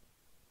have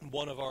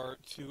one of our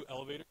 2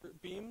 elevator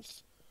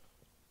beams,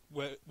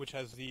 which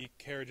has the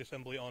carriage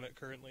assembly on it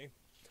currently.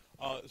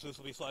 So this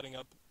will be sliding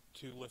up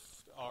to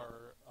lift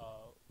our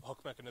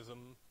hook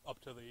mechanism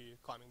up to the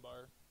climbing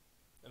bar,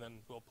 and then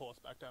we'll pull us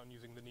back down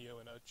using the Neo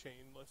in a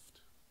chain lift.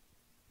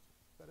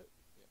 Is that it?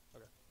 Yeah.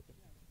 Okay.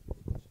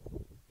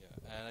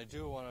 Yeah, and I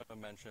do want to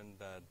mention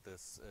that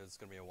this is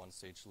going to be a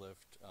one-stage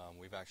lift.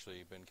 We've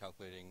actually been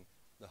calculating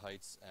the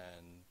heights,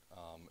 and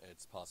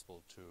it's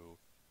possible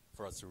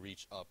for us to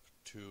reach up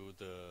to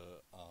the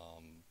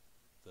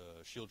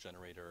shield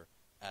generator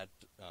at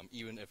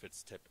even if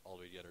it's tipped all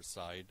the way to the other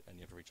side, and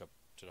you have to reach up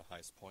to the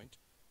highest point,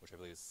 which I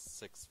believe is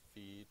 6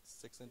 feet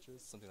 6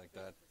 inches, something like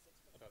that.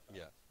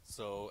 Yeah.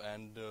 So,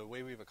 and the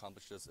way we've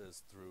accomplished this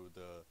is through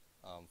the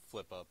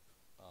flip-up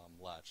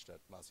latch that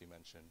Masi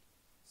mentioned.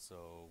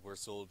 So we're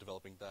still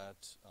developing that,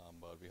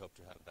 but we hope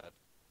to have that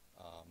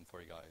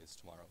for you guys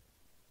tomorrow.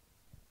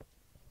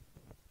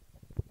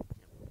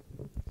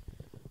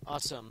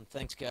 Awesome.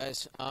 Thanks,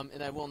 guys.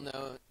 And I will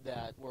note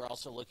that we're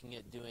also looking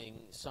at doing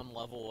some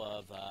level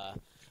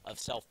of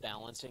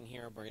self-balancing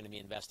here. We're going to be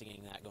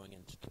investigating that going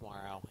into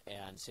tomorrow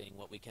and seeing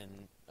what we can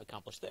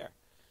accomplish there.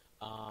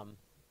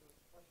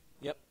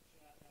 Yep.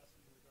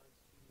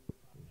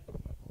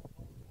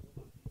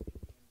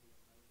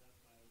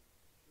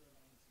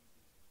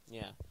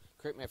 Yeah.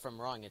 Correct me if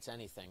I'm wrong. It's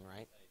anything,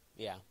 right?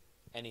 Yeah.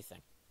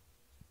 Anything.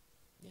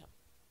 Yeah.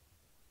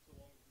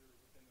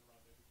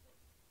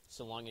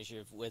 So long as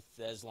you're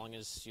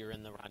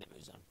in the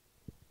rendezvous zone.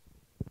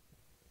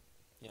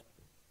 Yeah.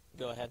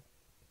 Go ahead.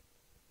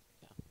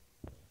 Yeah.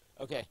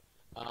 Okay.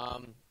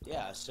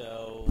 Yeah.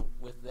 So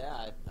with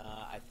that,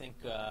 I think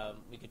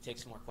we could take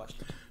some more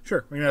questions.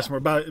 Sure, we can ask more.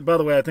 By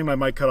the way, I think my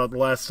mic cut out the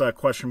last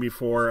question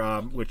before,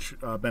 which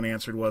Ben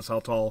answered, was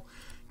how tall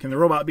can the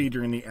robot be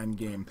during the end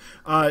game?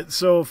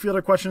 So a few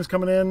other questions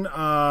coming in.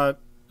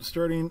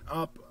 Starting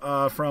up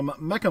from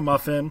Mecha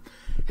Muffin.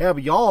 Have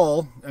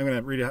y'all, I'm going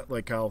to read it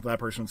like how that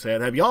person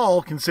said, have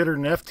y'all considered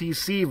an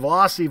FTC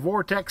Velocity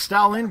Vortex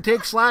style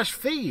intake /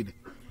 feed?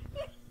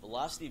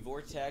 Velocity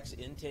Vortex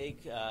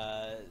intake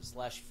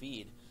 /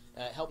 feed.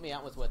 Help me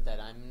out with what that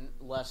I'm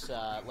less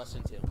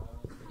into.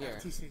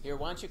 Here,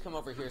 why don't you come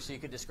over here so you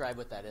can describe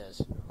what that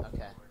is?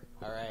 Okay.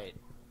 All right.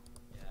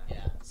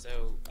 Yeah.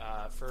 So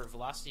for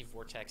Velocity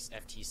Vortex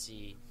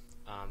FTC,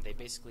 they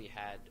basically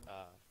had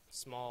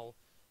small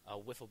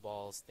wiffle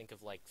balls, think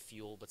of like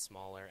fuel but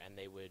smaller, and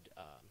they would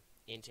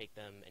intake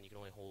them, and you can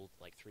only hold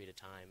like 3 at a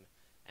time,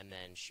 and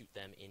then shoot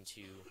them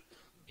into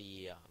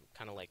the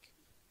kind of like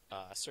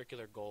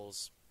circular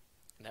goals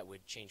that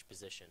would change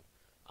position.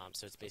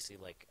 So it's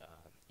basically like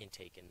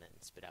intake and then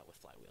spit out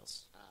with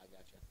flywheels.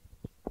 Gotcha.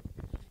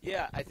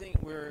 Yeah, I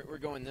think we're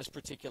going this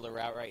particular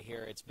route right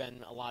here. It's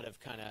been a lot of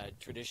kind of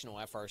traditional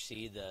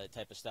FRC, the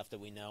type of stuff that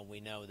we know.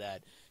 We know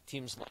that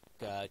teams like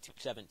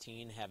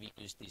 217 have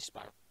used these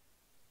spiral.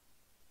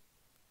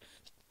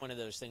 One of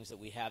those things that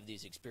we have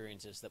these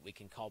experiences that we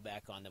can call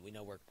back on that we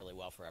know work really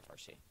well for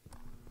FRC.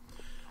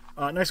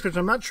 Next question.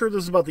 I'm not sure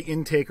this is about the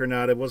intake or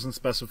not. It wasn't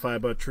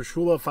specified, but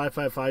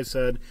Trishula555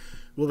 said,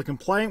 will the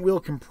compliant wheel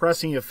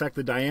compressing affect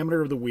the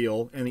diameter of the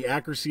wheel and the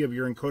accuracy of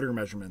your encoder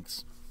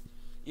measurements?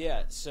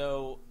 Yeah,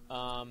 so,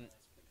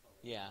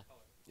 yeah,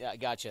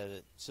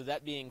 gotcha. So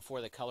that being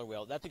for the color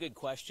wheel, that's a good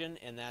question,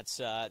 and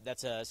that's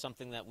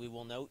something that we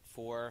will note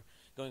for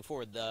going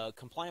forward. The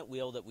compliant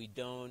wheel that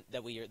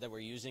we're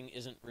using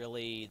isn't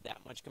really that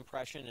much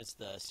compression. It's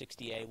the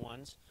 60A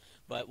ones,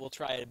 but we'll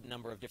try a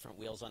number of different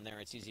wheels on there.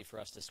 It's easy for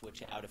us to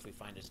switch out if we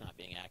find it's not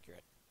being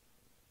accurate.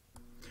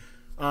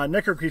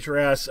 Necro Creature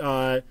asks,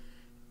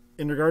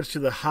 in regards to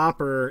the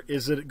hopper,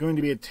 is it going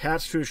to be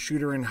attached to a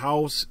shooter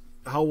in-house?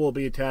 How will it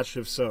be attached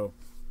if so?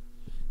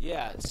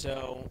 Yeah,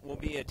 so we'll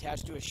be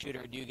attached to a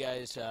shooter. Do you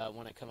guys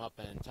want to come up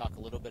and talk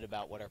a little bit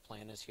about what our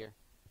plan is here?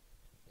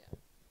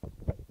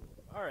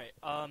 All right.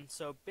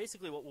 So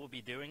basically, what we'll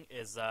be doing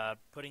is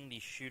putting the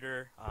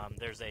shooter.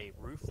 There's a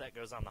roof that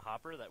goes on the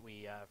hopper that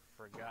we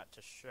forgot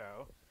to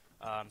show.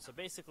 So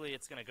basically,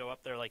 it's going to go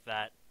up there like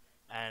that,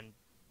 and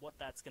what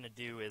that's going to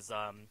do is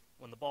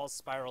when the balls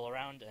spiral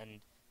around and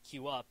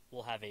queue up,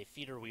 we'll have a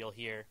feeder wheel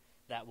here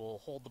that will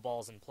hold the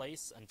balls in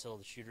place until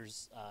the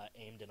shooter's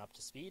aimed and up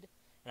to speed.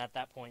 And at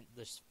that point,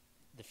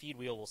 the feed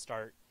wheel will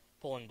start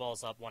pulling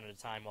balls up one at a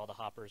time while the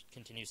hopper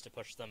continues to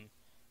push them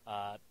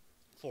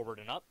forward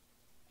and up.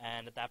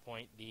 And at that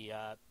point, the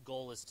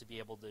goal is to be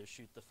able to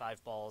shoot the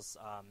 5 balls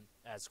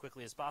as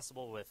quickly as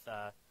possible with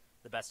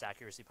the best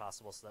accuracy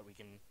possible so that we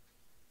can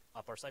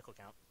up our cycle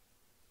count.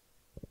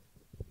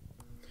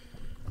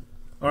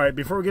 All right,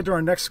 before we get to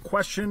our next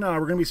question, we're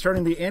going to be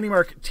starting the Andy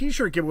Mark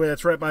t-shirt giveaway.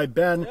 That's right by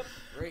Ben. Yep,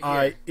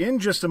 right here. In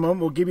just a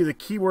moment, we'll give you the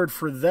keyword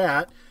for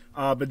that.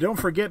 But don't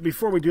forget,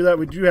 before we do that,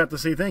 we do have to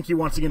say thank you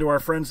once again to our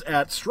friends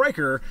at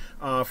Stryker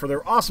for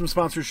their awesome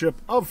sponsorship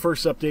of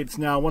First Updates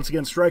Now. Once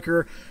again,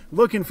 Stryker,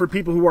 looking for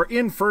people who are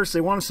in First.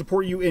 They want to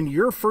support you in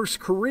your first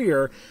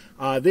career.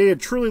 They are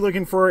truly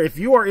looking for, if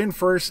you are in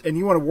First and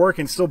you want to work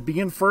and still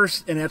be in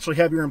First and actually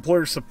have your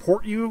employer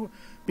support you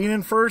being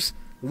in First,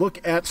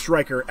 look at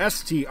Stryker,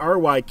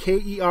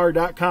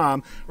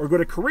 STRYKER.com, or go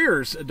to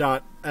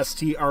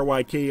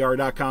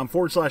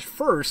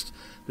careers.stryker.com/first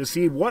to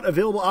see what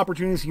available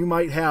opportunities you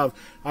might have.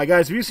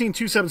 Guys, if you've seen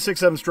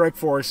 2767 Strike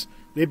Force,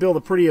 they build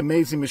a pretty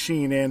amazing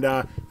machine, and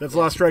that's a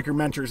lot of Stryker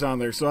mentors on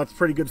there, so that's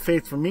pretty good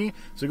faith from me.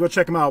 So go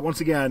check them out.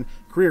 Once again,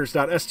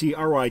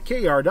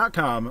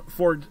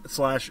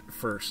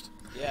 careers.stryker.com/first.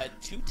 Yeah,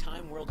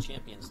 2-time world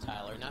champions,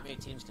 Tyler. Not many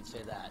teams can say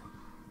that.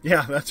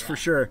 Yeah, that's for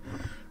sure.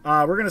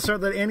 We're going to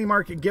start that Andy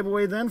Mark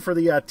giveaway then for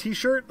the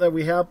T-shirt that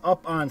we have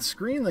up on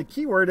screen. The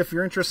keyword, if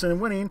you're interested in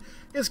winning,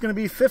 is going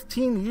to be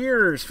 15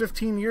 years.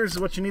 15 years is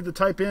what you need to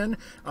type in.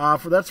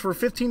 That's for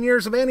 15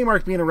 years of Andy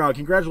Mark being around.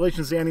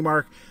 Congratulations to Andy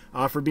Mark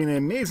for being an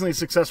amazingly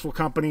successful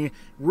company,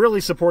 really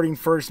supporting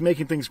FIRST,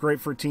 making things great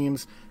for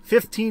teams.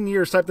 15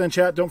 years. Type that in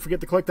chat. Don't forget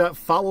to click that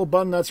follow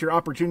button. That's your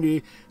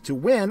opportunity to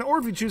win. Or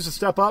if you choose to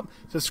step up,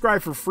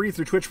 subscribe for free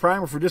through Twitch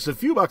Prime, or for just a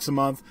few bucks a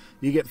month,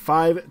 you get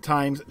 5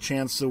 times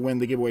chance to win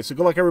the giveaway. So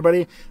good luck,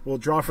 everybody. We'll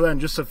draw for that in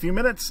just a few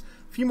minutes.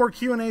 A few more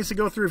Q&As to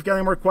go through. If you've got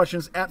any more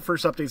questions, at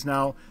First Updates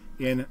Now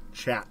in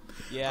chat.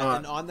 Yeah,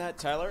 and on that,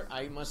 Tyler,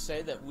 I must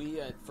say that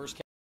we at First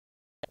Capital.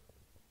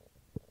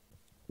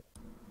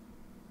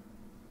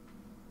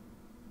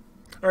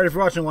 All right, if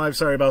you're watching live,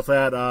 sorry about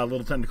that.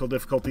 Little technical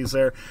difficulties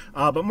there.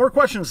 But more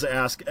questions to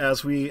ask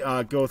as we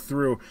go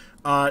through.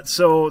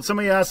 So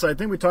somebody asked, I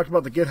think we talked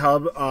about the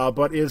GitHub,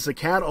 but is the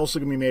CAD also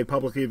going to be made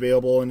publicly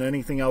available, and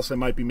anything else that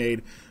might be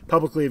made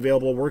publicly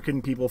available? Where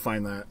can people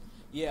find that?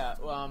 Yeah,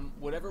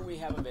 whatever we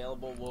have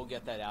available, we'll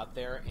get that out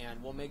there,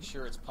 and we'll make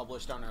sure it's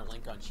published on our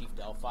link on Chief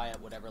Delphi at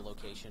whatever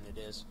location it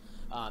is.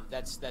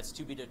 That's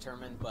to be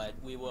determined, but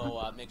we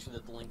will make sure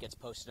that the link gets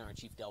posted on our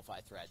Chief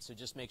Delphi thread. So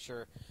just make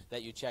sure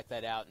that you check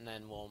that out, and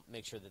then we'll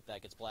make sure that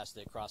that gets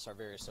blasted across our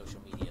various social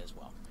media as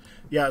well.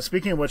 Yeah,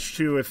 speaking of which,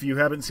 too, if you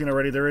haven't seen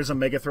already, there is a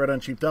mega thread on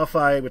Chief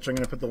Delphi, which I'm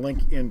going to put the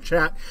link in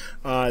chat.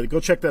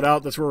 Go check that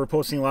out. That's where we're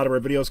posting a lot of our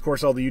videos. Of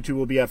course, all the YouTube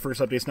will be at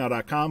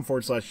firstupdatesnow.com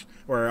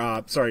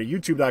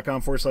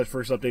youtube.com/firstupdatesnow.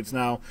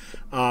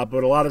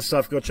 But a lot of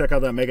stuff, go check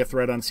out that mega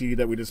thread on CD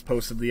that we just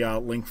posted the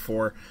link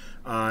for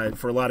a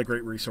lot of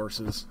great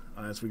resources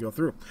as we go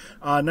through.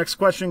 Next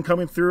question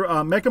coming through.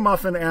 Mecha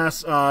Muffin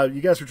asks,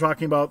 you guys were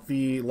talking about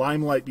the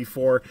Limelight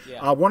before.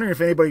 Yeah. Wondering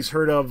if anybody's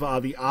heard of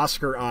the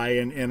Oscar Eye,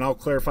 and I'll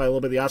clarify a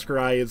little bit. The Oscar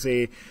Eye is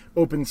a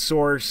open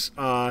source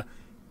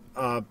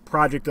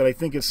project that I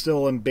think is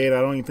still in beta.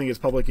 I don't even think it's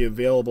publicly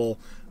available.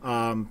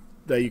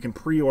 That you can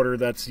pre-order,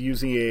 that's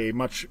using a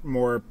much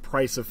more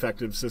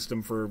price-effective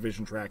system for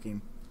vision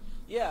tracking.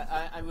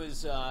 Yeah,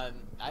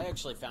 I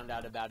actually found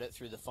out about it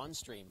through the Fun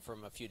stream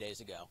from a few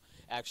days ago,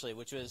 actually,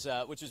 which was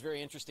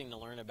very interesting to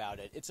learn about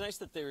it. It's nice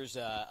that there's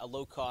a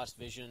low-cost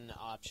vision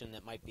option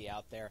that might be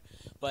out there,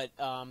 but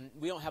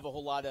we don't have a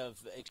whole lot of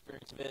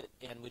experience with it,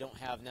 and we don't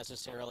have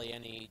necessarily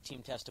any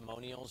team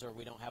testimonials, or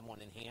we don't have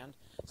one in hand.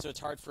 So it's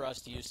hard for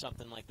us to use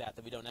something like that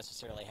we don't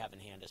necessarily have in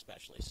hand,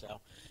 especially.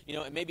 So,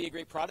 it may be a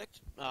great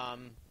product.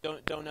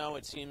 Don't know.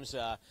 It seems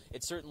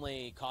it's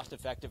certainly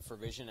cost-effective for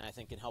vision, and I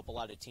think can help a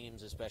lot of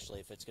teams,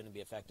 especially if it's going to be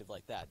effective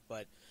like that.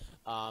 But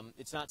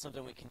it's not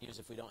something we can use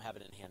if we don't have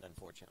it in hand,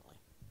 unfortunately.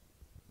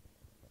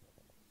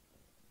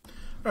 All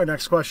right,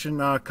 next question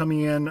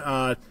coming in.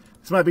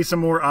 This might be some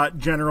more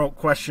general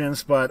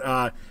questions,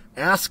 but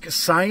Ask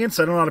Science,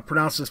 I don't know how to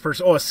pronounce this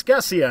person. Oh,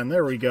 Escessian,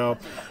 there we go.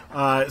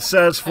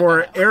 Says,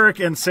 for Eric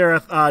and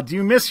Sarah, do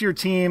you miss your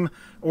team,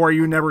 or are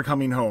you never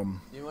coming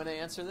home? You want to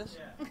answer this?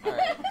 Yeah. All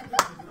right.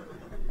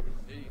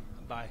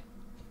 Bye.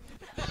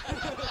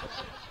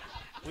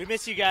 We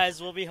miss you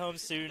guys. We'll be home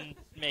soon,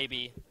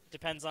 maybe.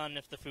 Depends on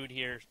if the food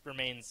here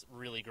remains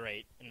really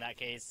great. In that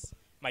case,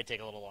 might take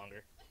a little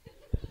longer.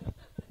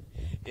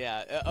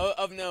 Yeah,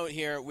 of note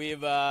here,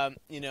 we've been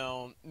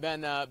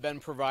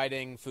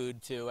providing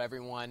food to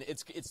everyone.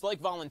 It's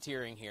like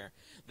volunteering here,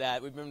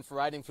 that we've been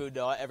providing food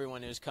to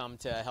everyone who's come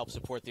to help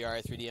support the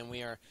Ri3D, and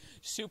we are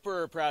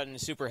super proud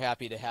and super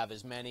happy to have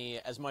as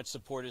much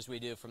support as we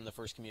do from the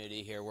FIRST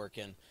community here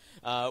working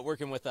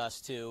with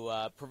us to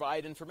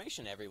provide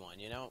information to everyone.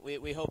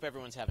 We hope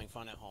everyone's having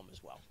fun at home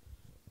as well.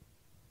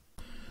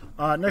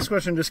 Next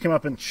question just came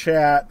up in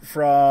chat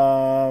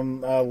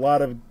from a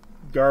lot of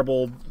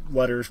garbled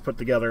letters put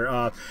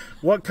together.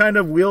 What kind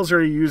of wheels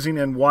are you using,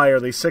 and why? Are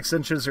they 6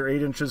 inches or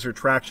 8 inches or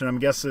traction? I'm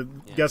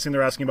guessing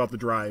they're asking about the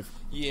drive.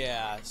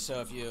 Yeah,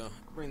 so if you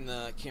bring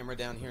the camera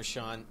down here,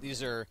 Sean,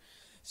 these are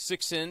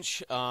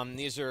 6-inch.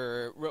 These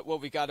are what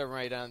we got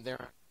right on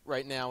there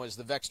right now is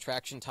the Vex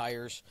traction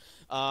tires.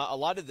 A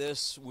lot of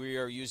this we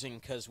are using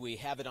because we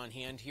have it on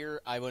hand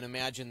here. I would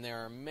imagine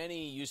there are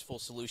many useful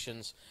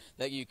solutions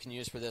that you can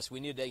use for this.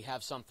 We need to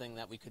have something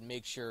that we could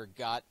make sure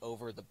got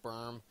over the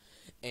berm,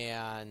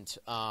 and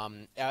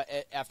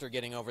after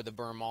getting over the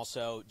berm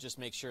also just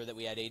make sure that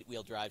we had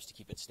 8-wheel drives to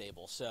keep it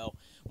stable. So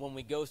when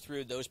we go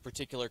through those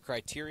particular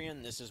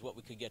criterion, this is what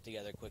we could get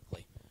together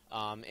quickly.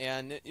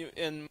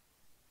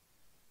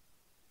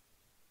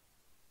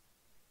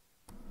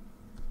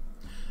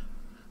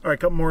 All right, a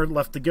couple more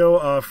left to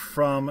go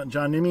from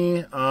John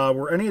Nimi.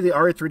 Were any of the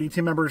Ri3D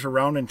team members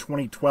around in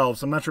 2012?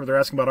 So I'm not sure if they're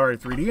asking about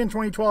Ri3D in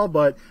 2012,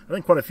 but I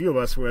think quite a few of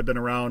us who have been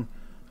around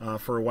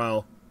for a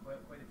while. Quite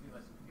a few of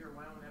us. If you're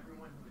around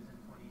everyone who was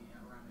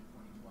around in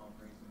 2012,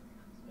 raise their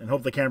hands. And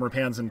hope the camera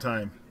pans in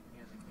time.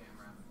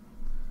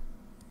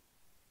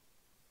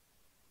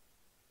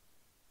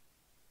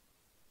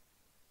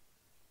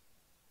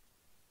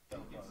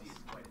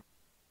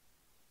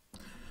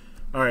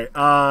 All right.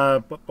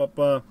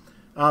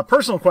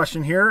 Personal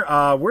question here.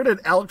 Where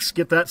did Alex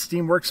get that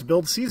Steamworks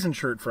Build Season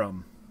shirt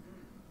from?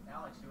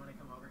 Alex, you want to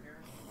come over here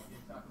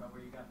and talk about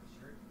where you got the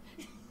shirt?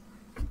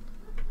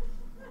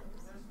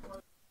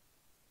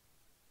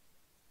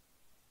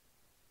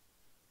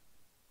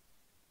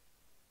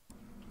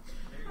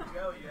 There you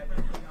go. You had to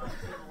be on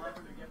Team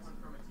 11 or get one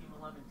from a Team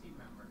 11 team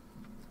member.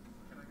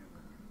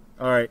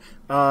 All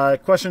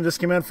right. Question just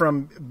came in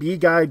from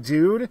B-Guy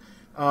Dude.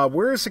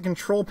 Where is the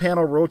control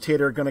panel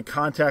rotator going to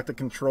contact the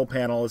control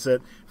panel? Is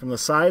it from the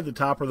side, the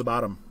top, or the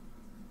bottom?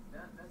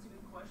 That's a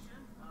good question.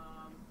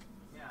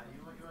 Yeah,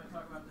 you want to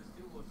talk about this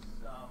too? We'll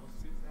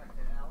scoot back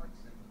to Alex.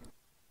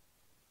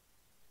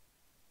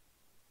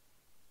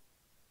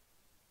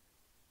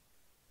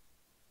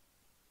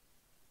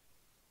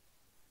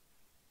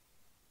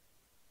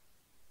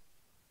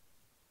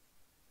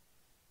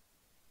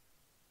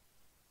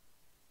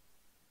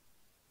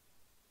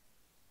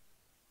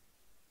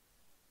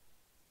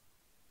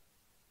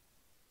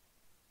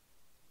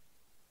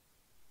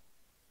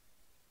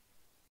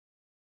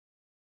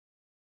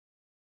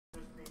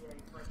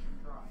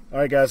 All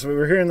right, guys. So we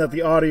were hearing that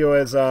the audio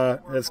has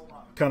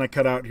kind of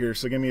cut out here.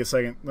 So give me a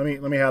second. Let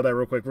me have that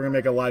real quick. We're gonna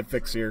make a live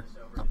fix here.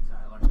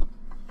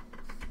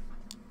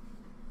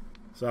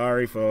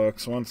 Sorry,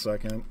 folks. 1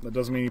 second. That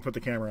doesn't mean you put the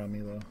camera on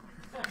me, though.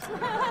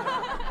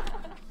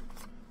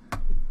 I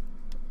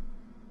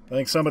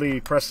think somebody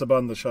pressed the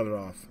button to shut it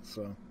off.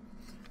 So,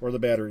 or the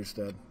battery's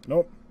dead.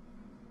 Nope.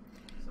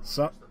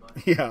 So,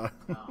 yeah.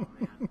 Oh,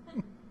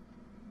 man.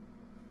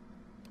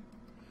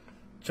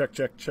 Check,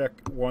 check, check.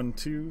 1,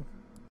 2.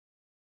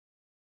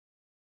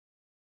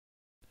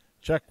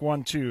 Check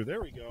 1, 2. There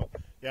we go.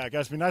 Yeah,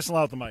 guys, be nice and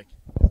loud with the mic.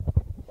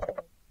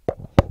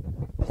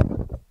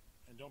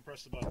 And don't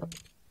press the button.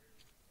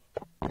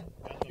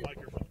 Not the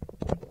microphone.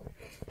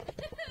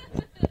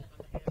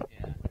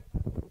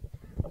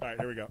 All right,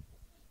 here we go.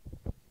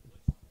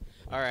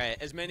 All right.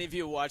 As many of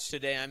you watched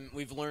today,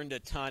 we've learned a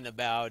ton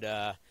about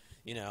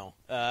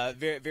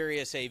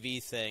various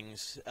AV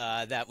things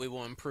that we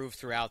will improve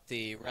throughout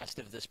the rest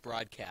of this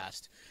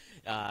broadcast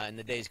in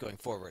the days going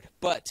forward.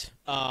 But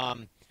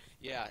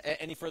yeah,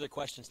 any further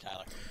questions,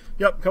 Tyler?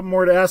 Yep, a couple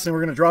more to ask, and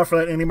we're going to draw for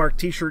that Andy Mark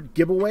T-shirt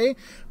giveaway.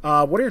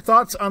 What are your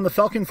thoughts on the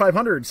Falcon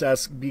 500s?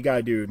 Ask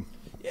B-Guy Dude.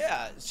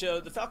 Yeah,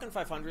 so the Falcon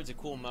 500 is a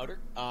cool motor.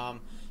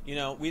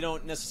 We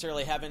don't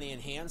necessarily have any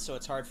in hand, so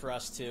it's hard for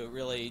us to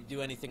really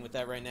do anything with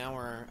that right now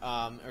or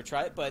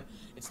try it. But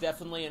it's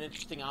definitely an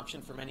interesting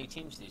option for many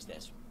teams these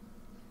days.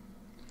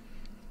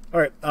 All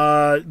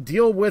right,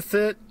 Deal With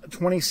It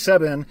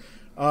 27.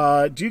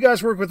 Do you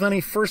guys work with any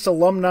FIRST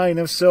alumni, and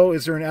if so,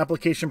 is there an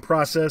application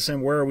process,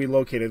 and where are we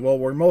located? Well,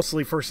 we're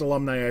mostly FIRST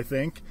alumni, I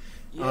think.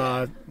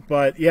 Yeah.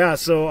 But yeah,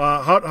 so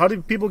how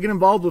do people get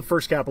involved with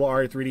FIRST Capital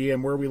Ri3D,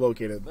 and where are we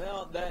located?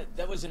 Well,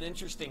 that was an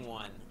interesting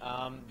one.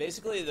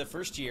 Basically, the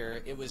first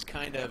year, it was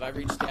kind of, I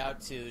reached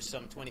out to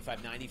some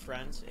 2590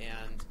 friends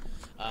and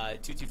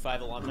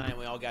 225 alumni, and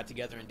we all got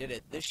together and did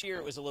it. This year,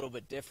 it was a little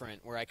bit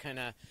different, where I kind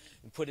of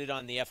put it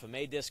on the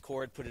FMA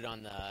Discord, put it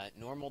on the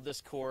normal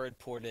Discord,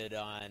 put it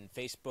on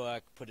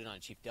Facebook, put it on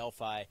Chief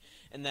Delphi,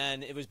 and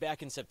then it was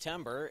back in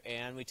September,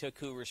 and we took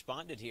who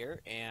responded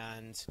here,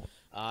 and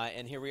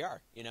here we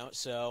are.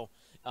 So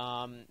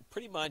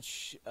pretty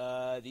much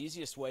the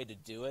easiest way to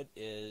do it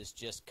is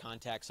just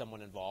contact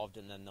someone involved,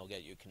 and then they'll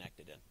get you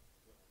connected in.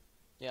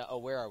 Yeah. Oh,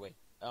 where are we?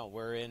 Oh,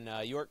 we're in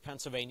York,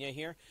 Pennsylvania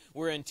here.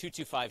 We're in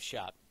 225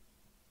 shop.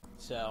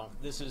 So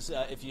this is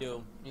if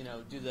you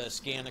do the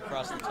scan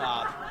across the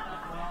top.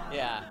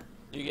 Yeah,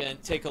 you can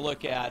take a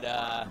look at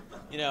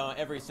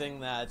everything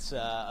that's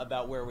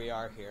about where we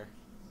are here.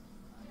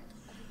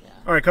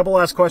 All right, a couple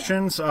last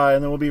questions,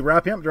 and then we'll be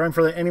wrapping up, drawing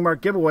for the Andy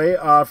Mark giveaway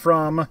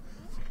from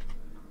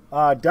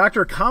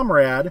Dr.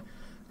 Comrade.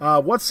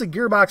 What's the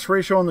gearbox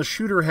ratio on the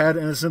shooter head,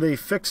 and is it a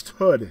fixed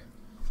hood?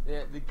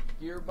 Yeah, the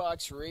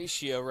gearbox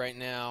ratio right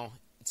now,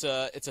 it's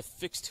a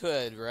fixed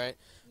hood, right?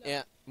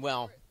 Yeah.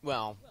 Well,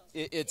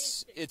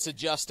 it's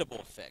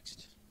adjustable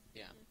fixed.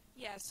 Yeah.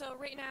 Yeah. So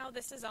right now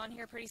this is on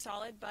here pretty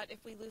solid, but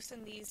if we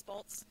loosen these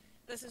bolts,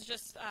 this is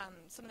just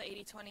some of the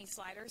 80/20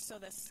 sliders, so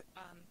this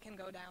can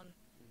go down.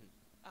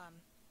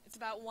 It's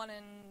about 1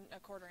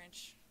 1/4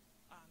 inch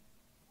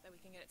that we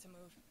can get it to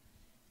move,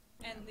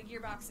 and the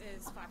gearbox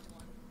is 5 to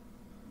 1.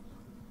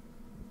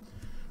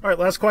 All right,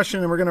 last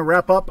question, and we're going to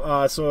wrap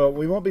up. So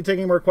we won't be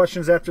taking more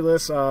questions after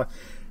this.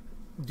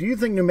 Do you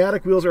think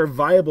pneumatic wheels are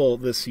viable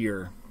this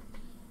year?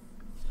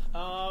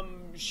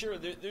 Sure.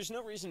 There's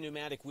no reason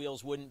pneumatic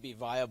wheels wouldn't be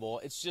viable.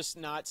 It's just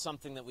not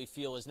something that we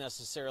feel is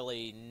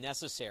necessarily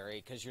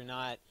necessary because you're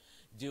not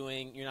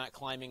you're not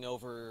climbing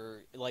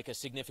over like a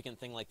significant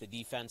thing like the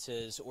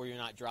defenses, or you're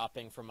not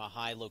dropping from a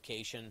high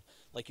location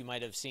like you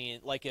might have seen,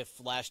 like if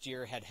last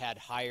year had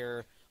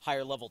higher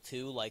level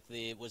 2 like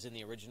it was in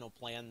the original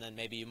plan, then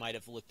maybe you might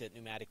have looked at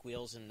pneumatic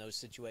wheels in those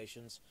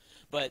situations.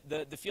 But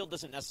the field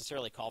doesn't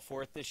necessarily call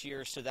for it this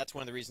year, so that's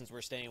one of the reasons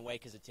we're staying away,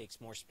 because it takes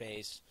more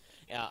space,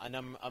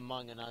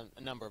 among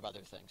a number of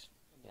other things.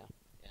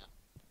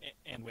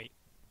 And weight.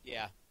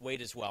 Yeah,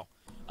 weight as well.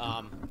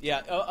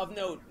 Of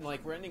note,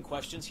 like, we're ending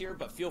questions here,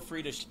 but feel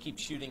free to keep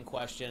shooting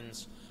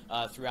questions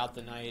throughout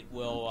the night.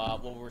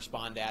 We'll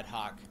respond ad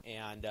hoc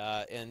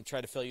and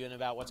try to fill you in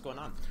about what's going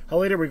on. How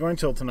late are we going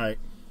till tonight?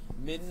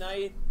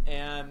 Midnight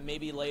and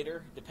maybe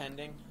later,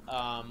 depending.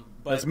 But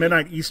that's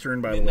midnight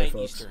Eastern, by the way,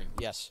 folks. Eastern,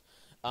 yes.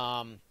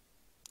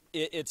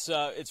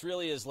 It's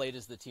really as late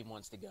as the team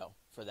wants to go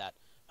for that.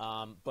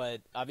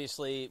 But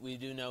obviously, we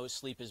do know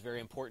sleep is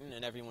very important,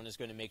 and everyone is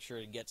going to make sure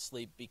to get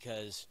sleep,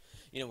 because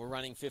we're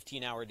running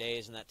 15-hour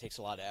days, and that takes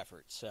a lot of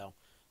effort. So,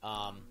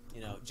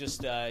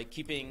 just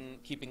keeping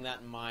that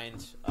in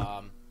mind,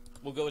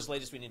 we'll go as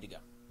late as we need to go.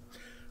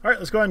 All right,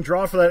 let's go ahead and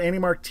draw for that Andy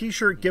Mark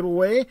T-shirt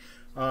giveaway.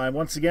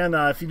 Once again,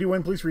 if you do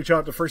win, please reach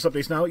out to First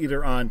Updates Now,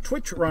 either on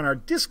Twitch or on our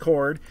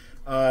Discord,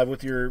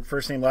 with your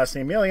first name, last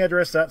name, mailing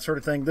address, that sort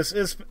of thing. This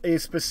is a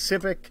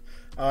specific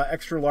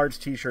extra large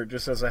T-shirt,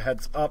 just as a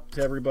heads up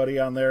to everybody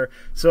on there.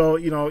 So,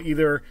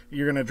 either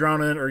you're going to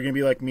drown in it, or you're going to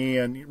be like me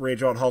and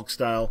rage out Hulk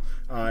style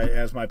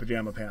as my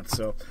pajama pants.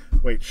 So,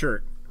 wait,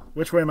 shirt.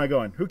 Which way am I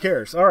going? Who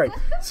cares? All right.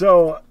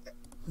 So,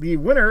 the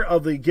winner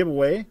of the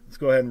giveaway, let's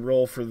go ahead and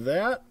roll for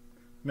that.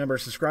 Remember,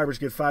 subscribers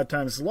get 5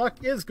 times luck,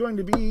 is going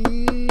to be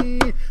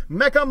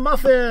Mecha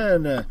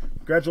Muffin.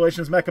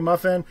 Congratulations, Mecha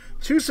Muffin.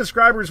 2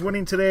 subscribers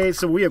winning today,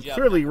 so we have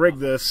clearly rigged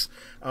this.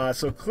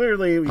 So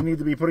clearly, we need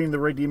to be putting the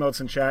rigged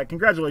emotes in chat.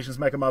 Congratulations,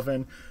 Mecha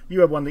Muffin.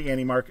 You have won the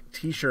Andy Mark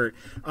T-shirt.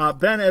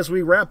 Ben, as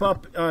we wrap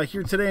up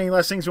here today, any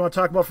last things you want to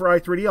talk about for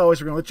i3D?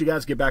 Always, we're going to let you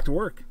guys get back to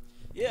work.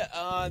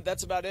 Yeah,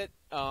 that's about it.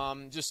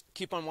 Just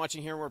keep on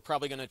watching here. We're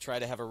probably going to try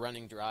to have a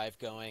running drive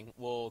going.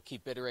 We'll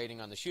keep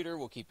iterating on the shooter.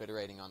 We'll keep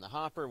iterating on the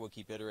hopper. We'll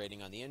keep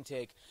iterating on the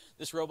intake.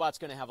 This robot's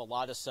going to have a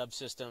lot of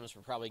subsystems.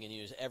 We're probably going to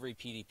use every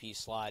PDP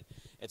slot.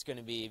 It's going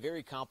to be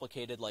very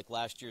complicated like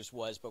last year's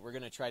was, but we're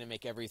going to try to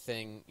make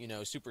everything,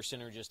 super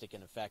synergistic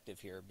and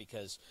effective here,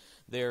 because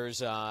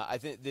there's, I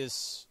think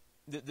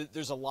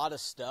there's a lot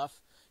of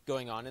stuff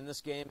going on in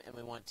this game, and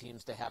we want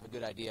teams to have a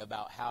good idea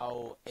about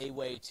a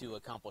way to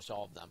accomplish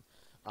all of them.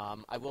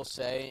 I will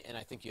say, and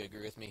I think you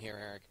agree with me here,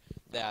 Eric,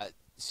 that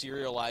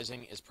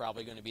serializing is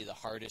probably going to be the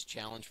hardest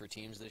challenge for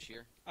teams this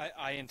year.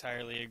 I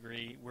entirely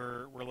agree.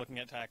 We're looking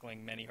at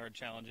tackling many hard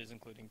challenges,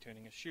 including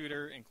tuning a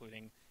shooter,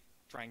 including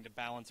trying to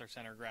balance our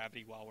center of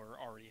gravity while we're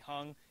already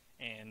hung,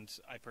 and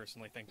I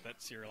personally think that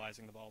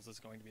serializing the balls is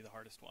going to be the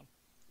hardest one.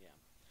 Yeah.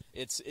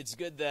 It's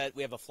good that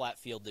we have a flat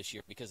field this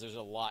year, because there's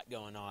a lot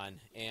going on,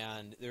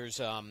 and there's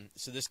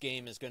so this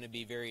game is going to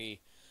be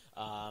very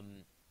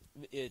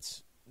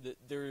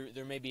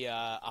there may be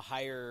a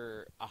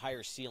higher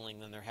ceiling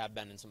than there have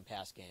been in some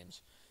past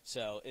games.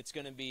 So it's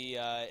going to be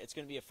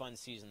a fun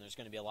season. There's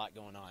going to be a lot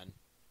going on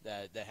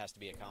that has to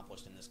be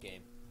accomplished in this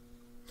game.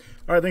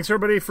 All right, thanks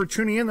everybody for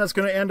tuning in. That's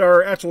going to end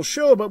our actual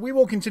show, but we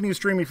will continue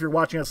streaming if you're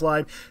watching us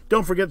live.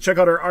 Don't forget to check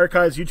out our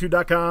archives,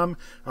 youtube.com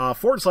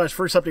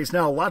 /First Updates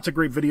Now. Lots of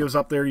great videos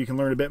up there. You can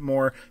learn a bit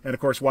more. And, of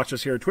course, watch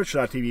us here at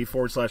twitch.tv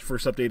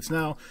 /First Updates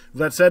Now.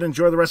 With that said,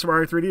 enjoy the rest of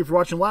our i3D if you're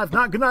watching live.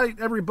 Good night,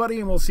 everybody,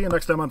 and we'll see you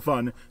next time on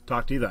Fun.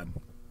 Talk to you then.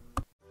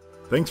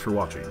 Thanks for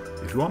watching.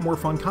 If you want more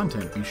fun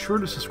content, be sure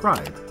to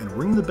subscribe and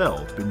ring the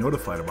bell to be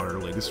notified about our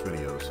latest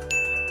videos.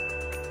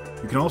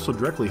 You can also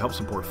directly help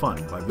support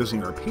Fun by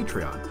visiting our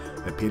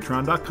Patreon at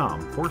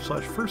patreon.com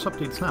 /First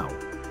Updates Now,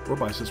 or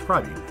by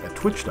subscribing at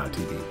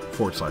twitch.tv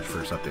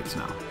 /First Updates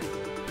Now.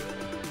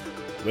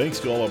 Thanks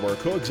to all of our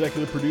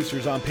co-executive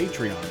producers on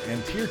Patreon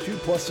and Tier 2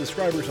 Plus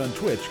subscribers on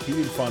Twitch,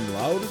 keeping Fun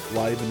loud,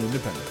 live, and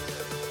independent.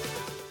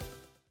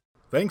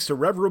 Thanks to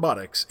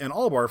Robotics and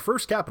all of our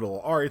First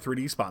Capital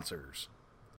Ri3D sponsors.